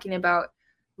is talking about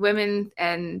women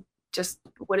and just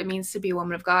what it means to be a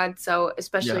woman of God. So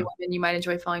especially women, you might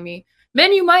enjoy following me.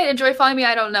 Men, you might enjoy following me.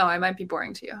 I don't know. I might be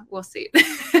boring to you. We'll see.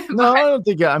 No, I don't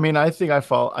think. I mean, I think I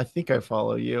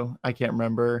follow you. I can't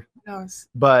remember. Who knows?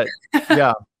 But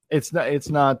yeah, it's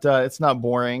not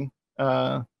boring. Just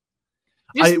have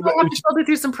to filter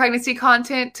through some pregnancy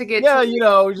content to get. Yeah,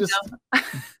 just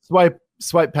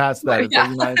swipe past that.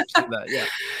 Yeah.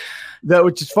 That,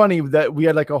 which is funny that we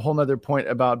had like a whole nother point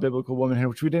about biblical womanhood,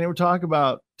 which we didn't even talk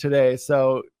about today.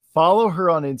 So follow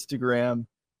her on Instagram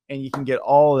and you can get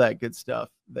all of that good stuff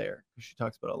there. She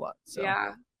talks about it a lot. So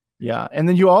yeah. And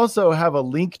then you also have a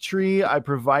link tree. I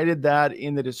provided that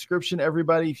in the description,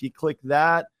 everybody. If you click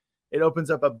that, it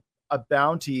opens up a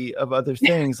bounty of other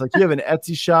things. Like you have an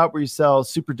Etsy shop where you sell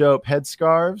super dope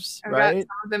headscarves, right? Got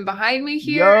some of them behind me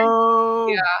here.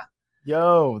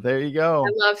 Yo, there you go. I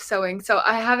love sewing. So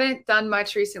I haven't done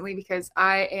much recently because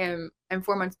I'm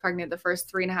 4 months pregnant. The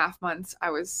first 3.5 months, I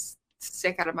was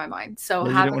sick out of my mind. So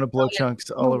you didn't want to blow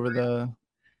chunks all over the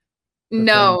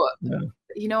no.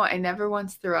 You know, I never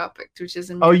once threw up, which is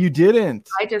amazing. Oh, you didn't?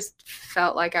 I just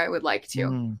felt like I would like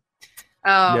to.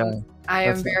 I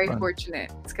am very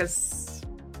fortunate because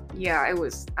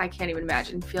I can't even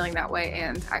imagine feeling that way,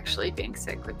 and actually being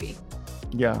sick would be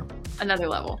another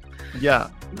level. Yes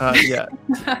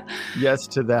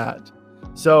to that.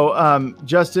 So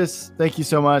Justice, thank you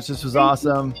so much. This was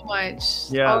awesome. Thank you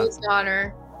so much. Always an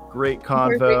honor. Great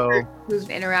convo. Who's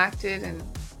interacted and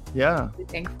be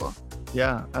thankful.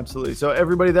 Yeah, absolutely. So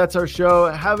everybody, that's our show.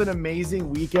 Have an amazing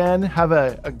weekend. Have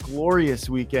a glorious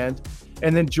weekend.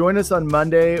 And then join us on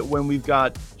Monday when we've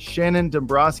got Shannon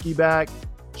Dombrowski back.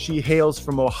 She hails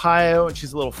from Ohio and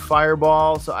she's a little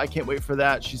fireball. So I can't wait for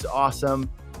that. She's awesome.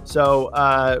 So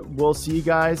we'll see you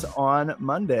guys on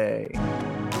Monday.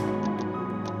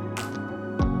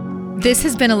 This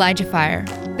has been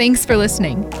ElijahFire. Thanks for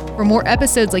listening. For more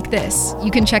episodes like this,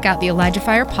 you can check out the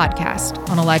ElijahFire podcast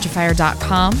on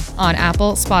ElijahFire.com, on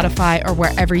Apple, Spotify, or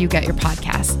wherever you get your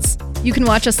podcasts. You can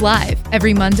watch us live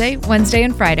every Monday, Wednesday,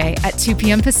 and Friday at 2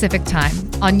 p.m. Pacific Time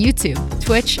on YouTube,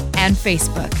 Twitch, and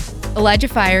Facebook.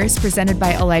 ElijahFire is presented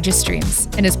by Elijah Streams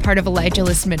and is part of Elijah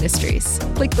List Ministries.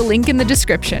 Click the link in the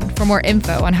description for more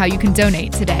info on how you can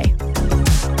donate today.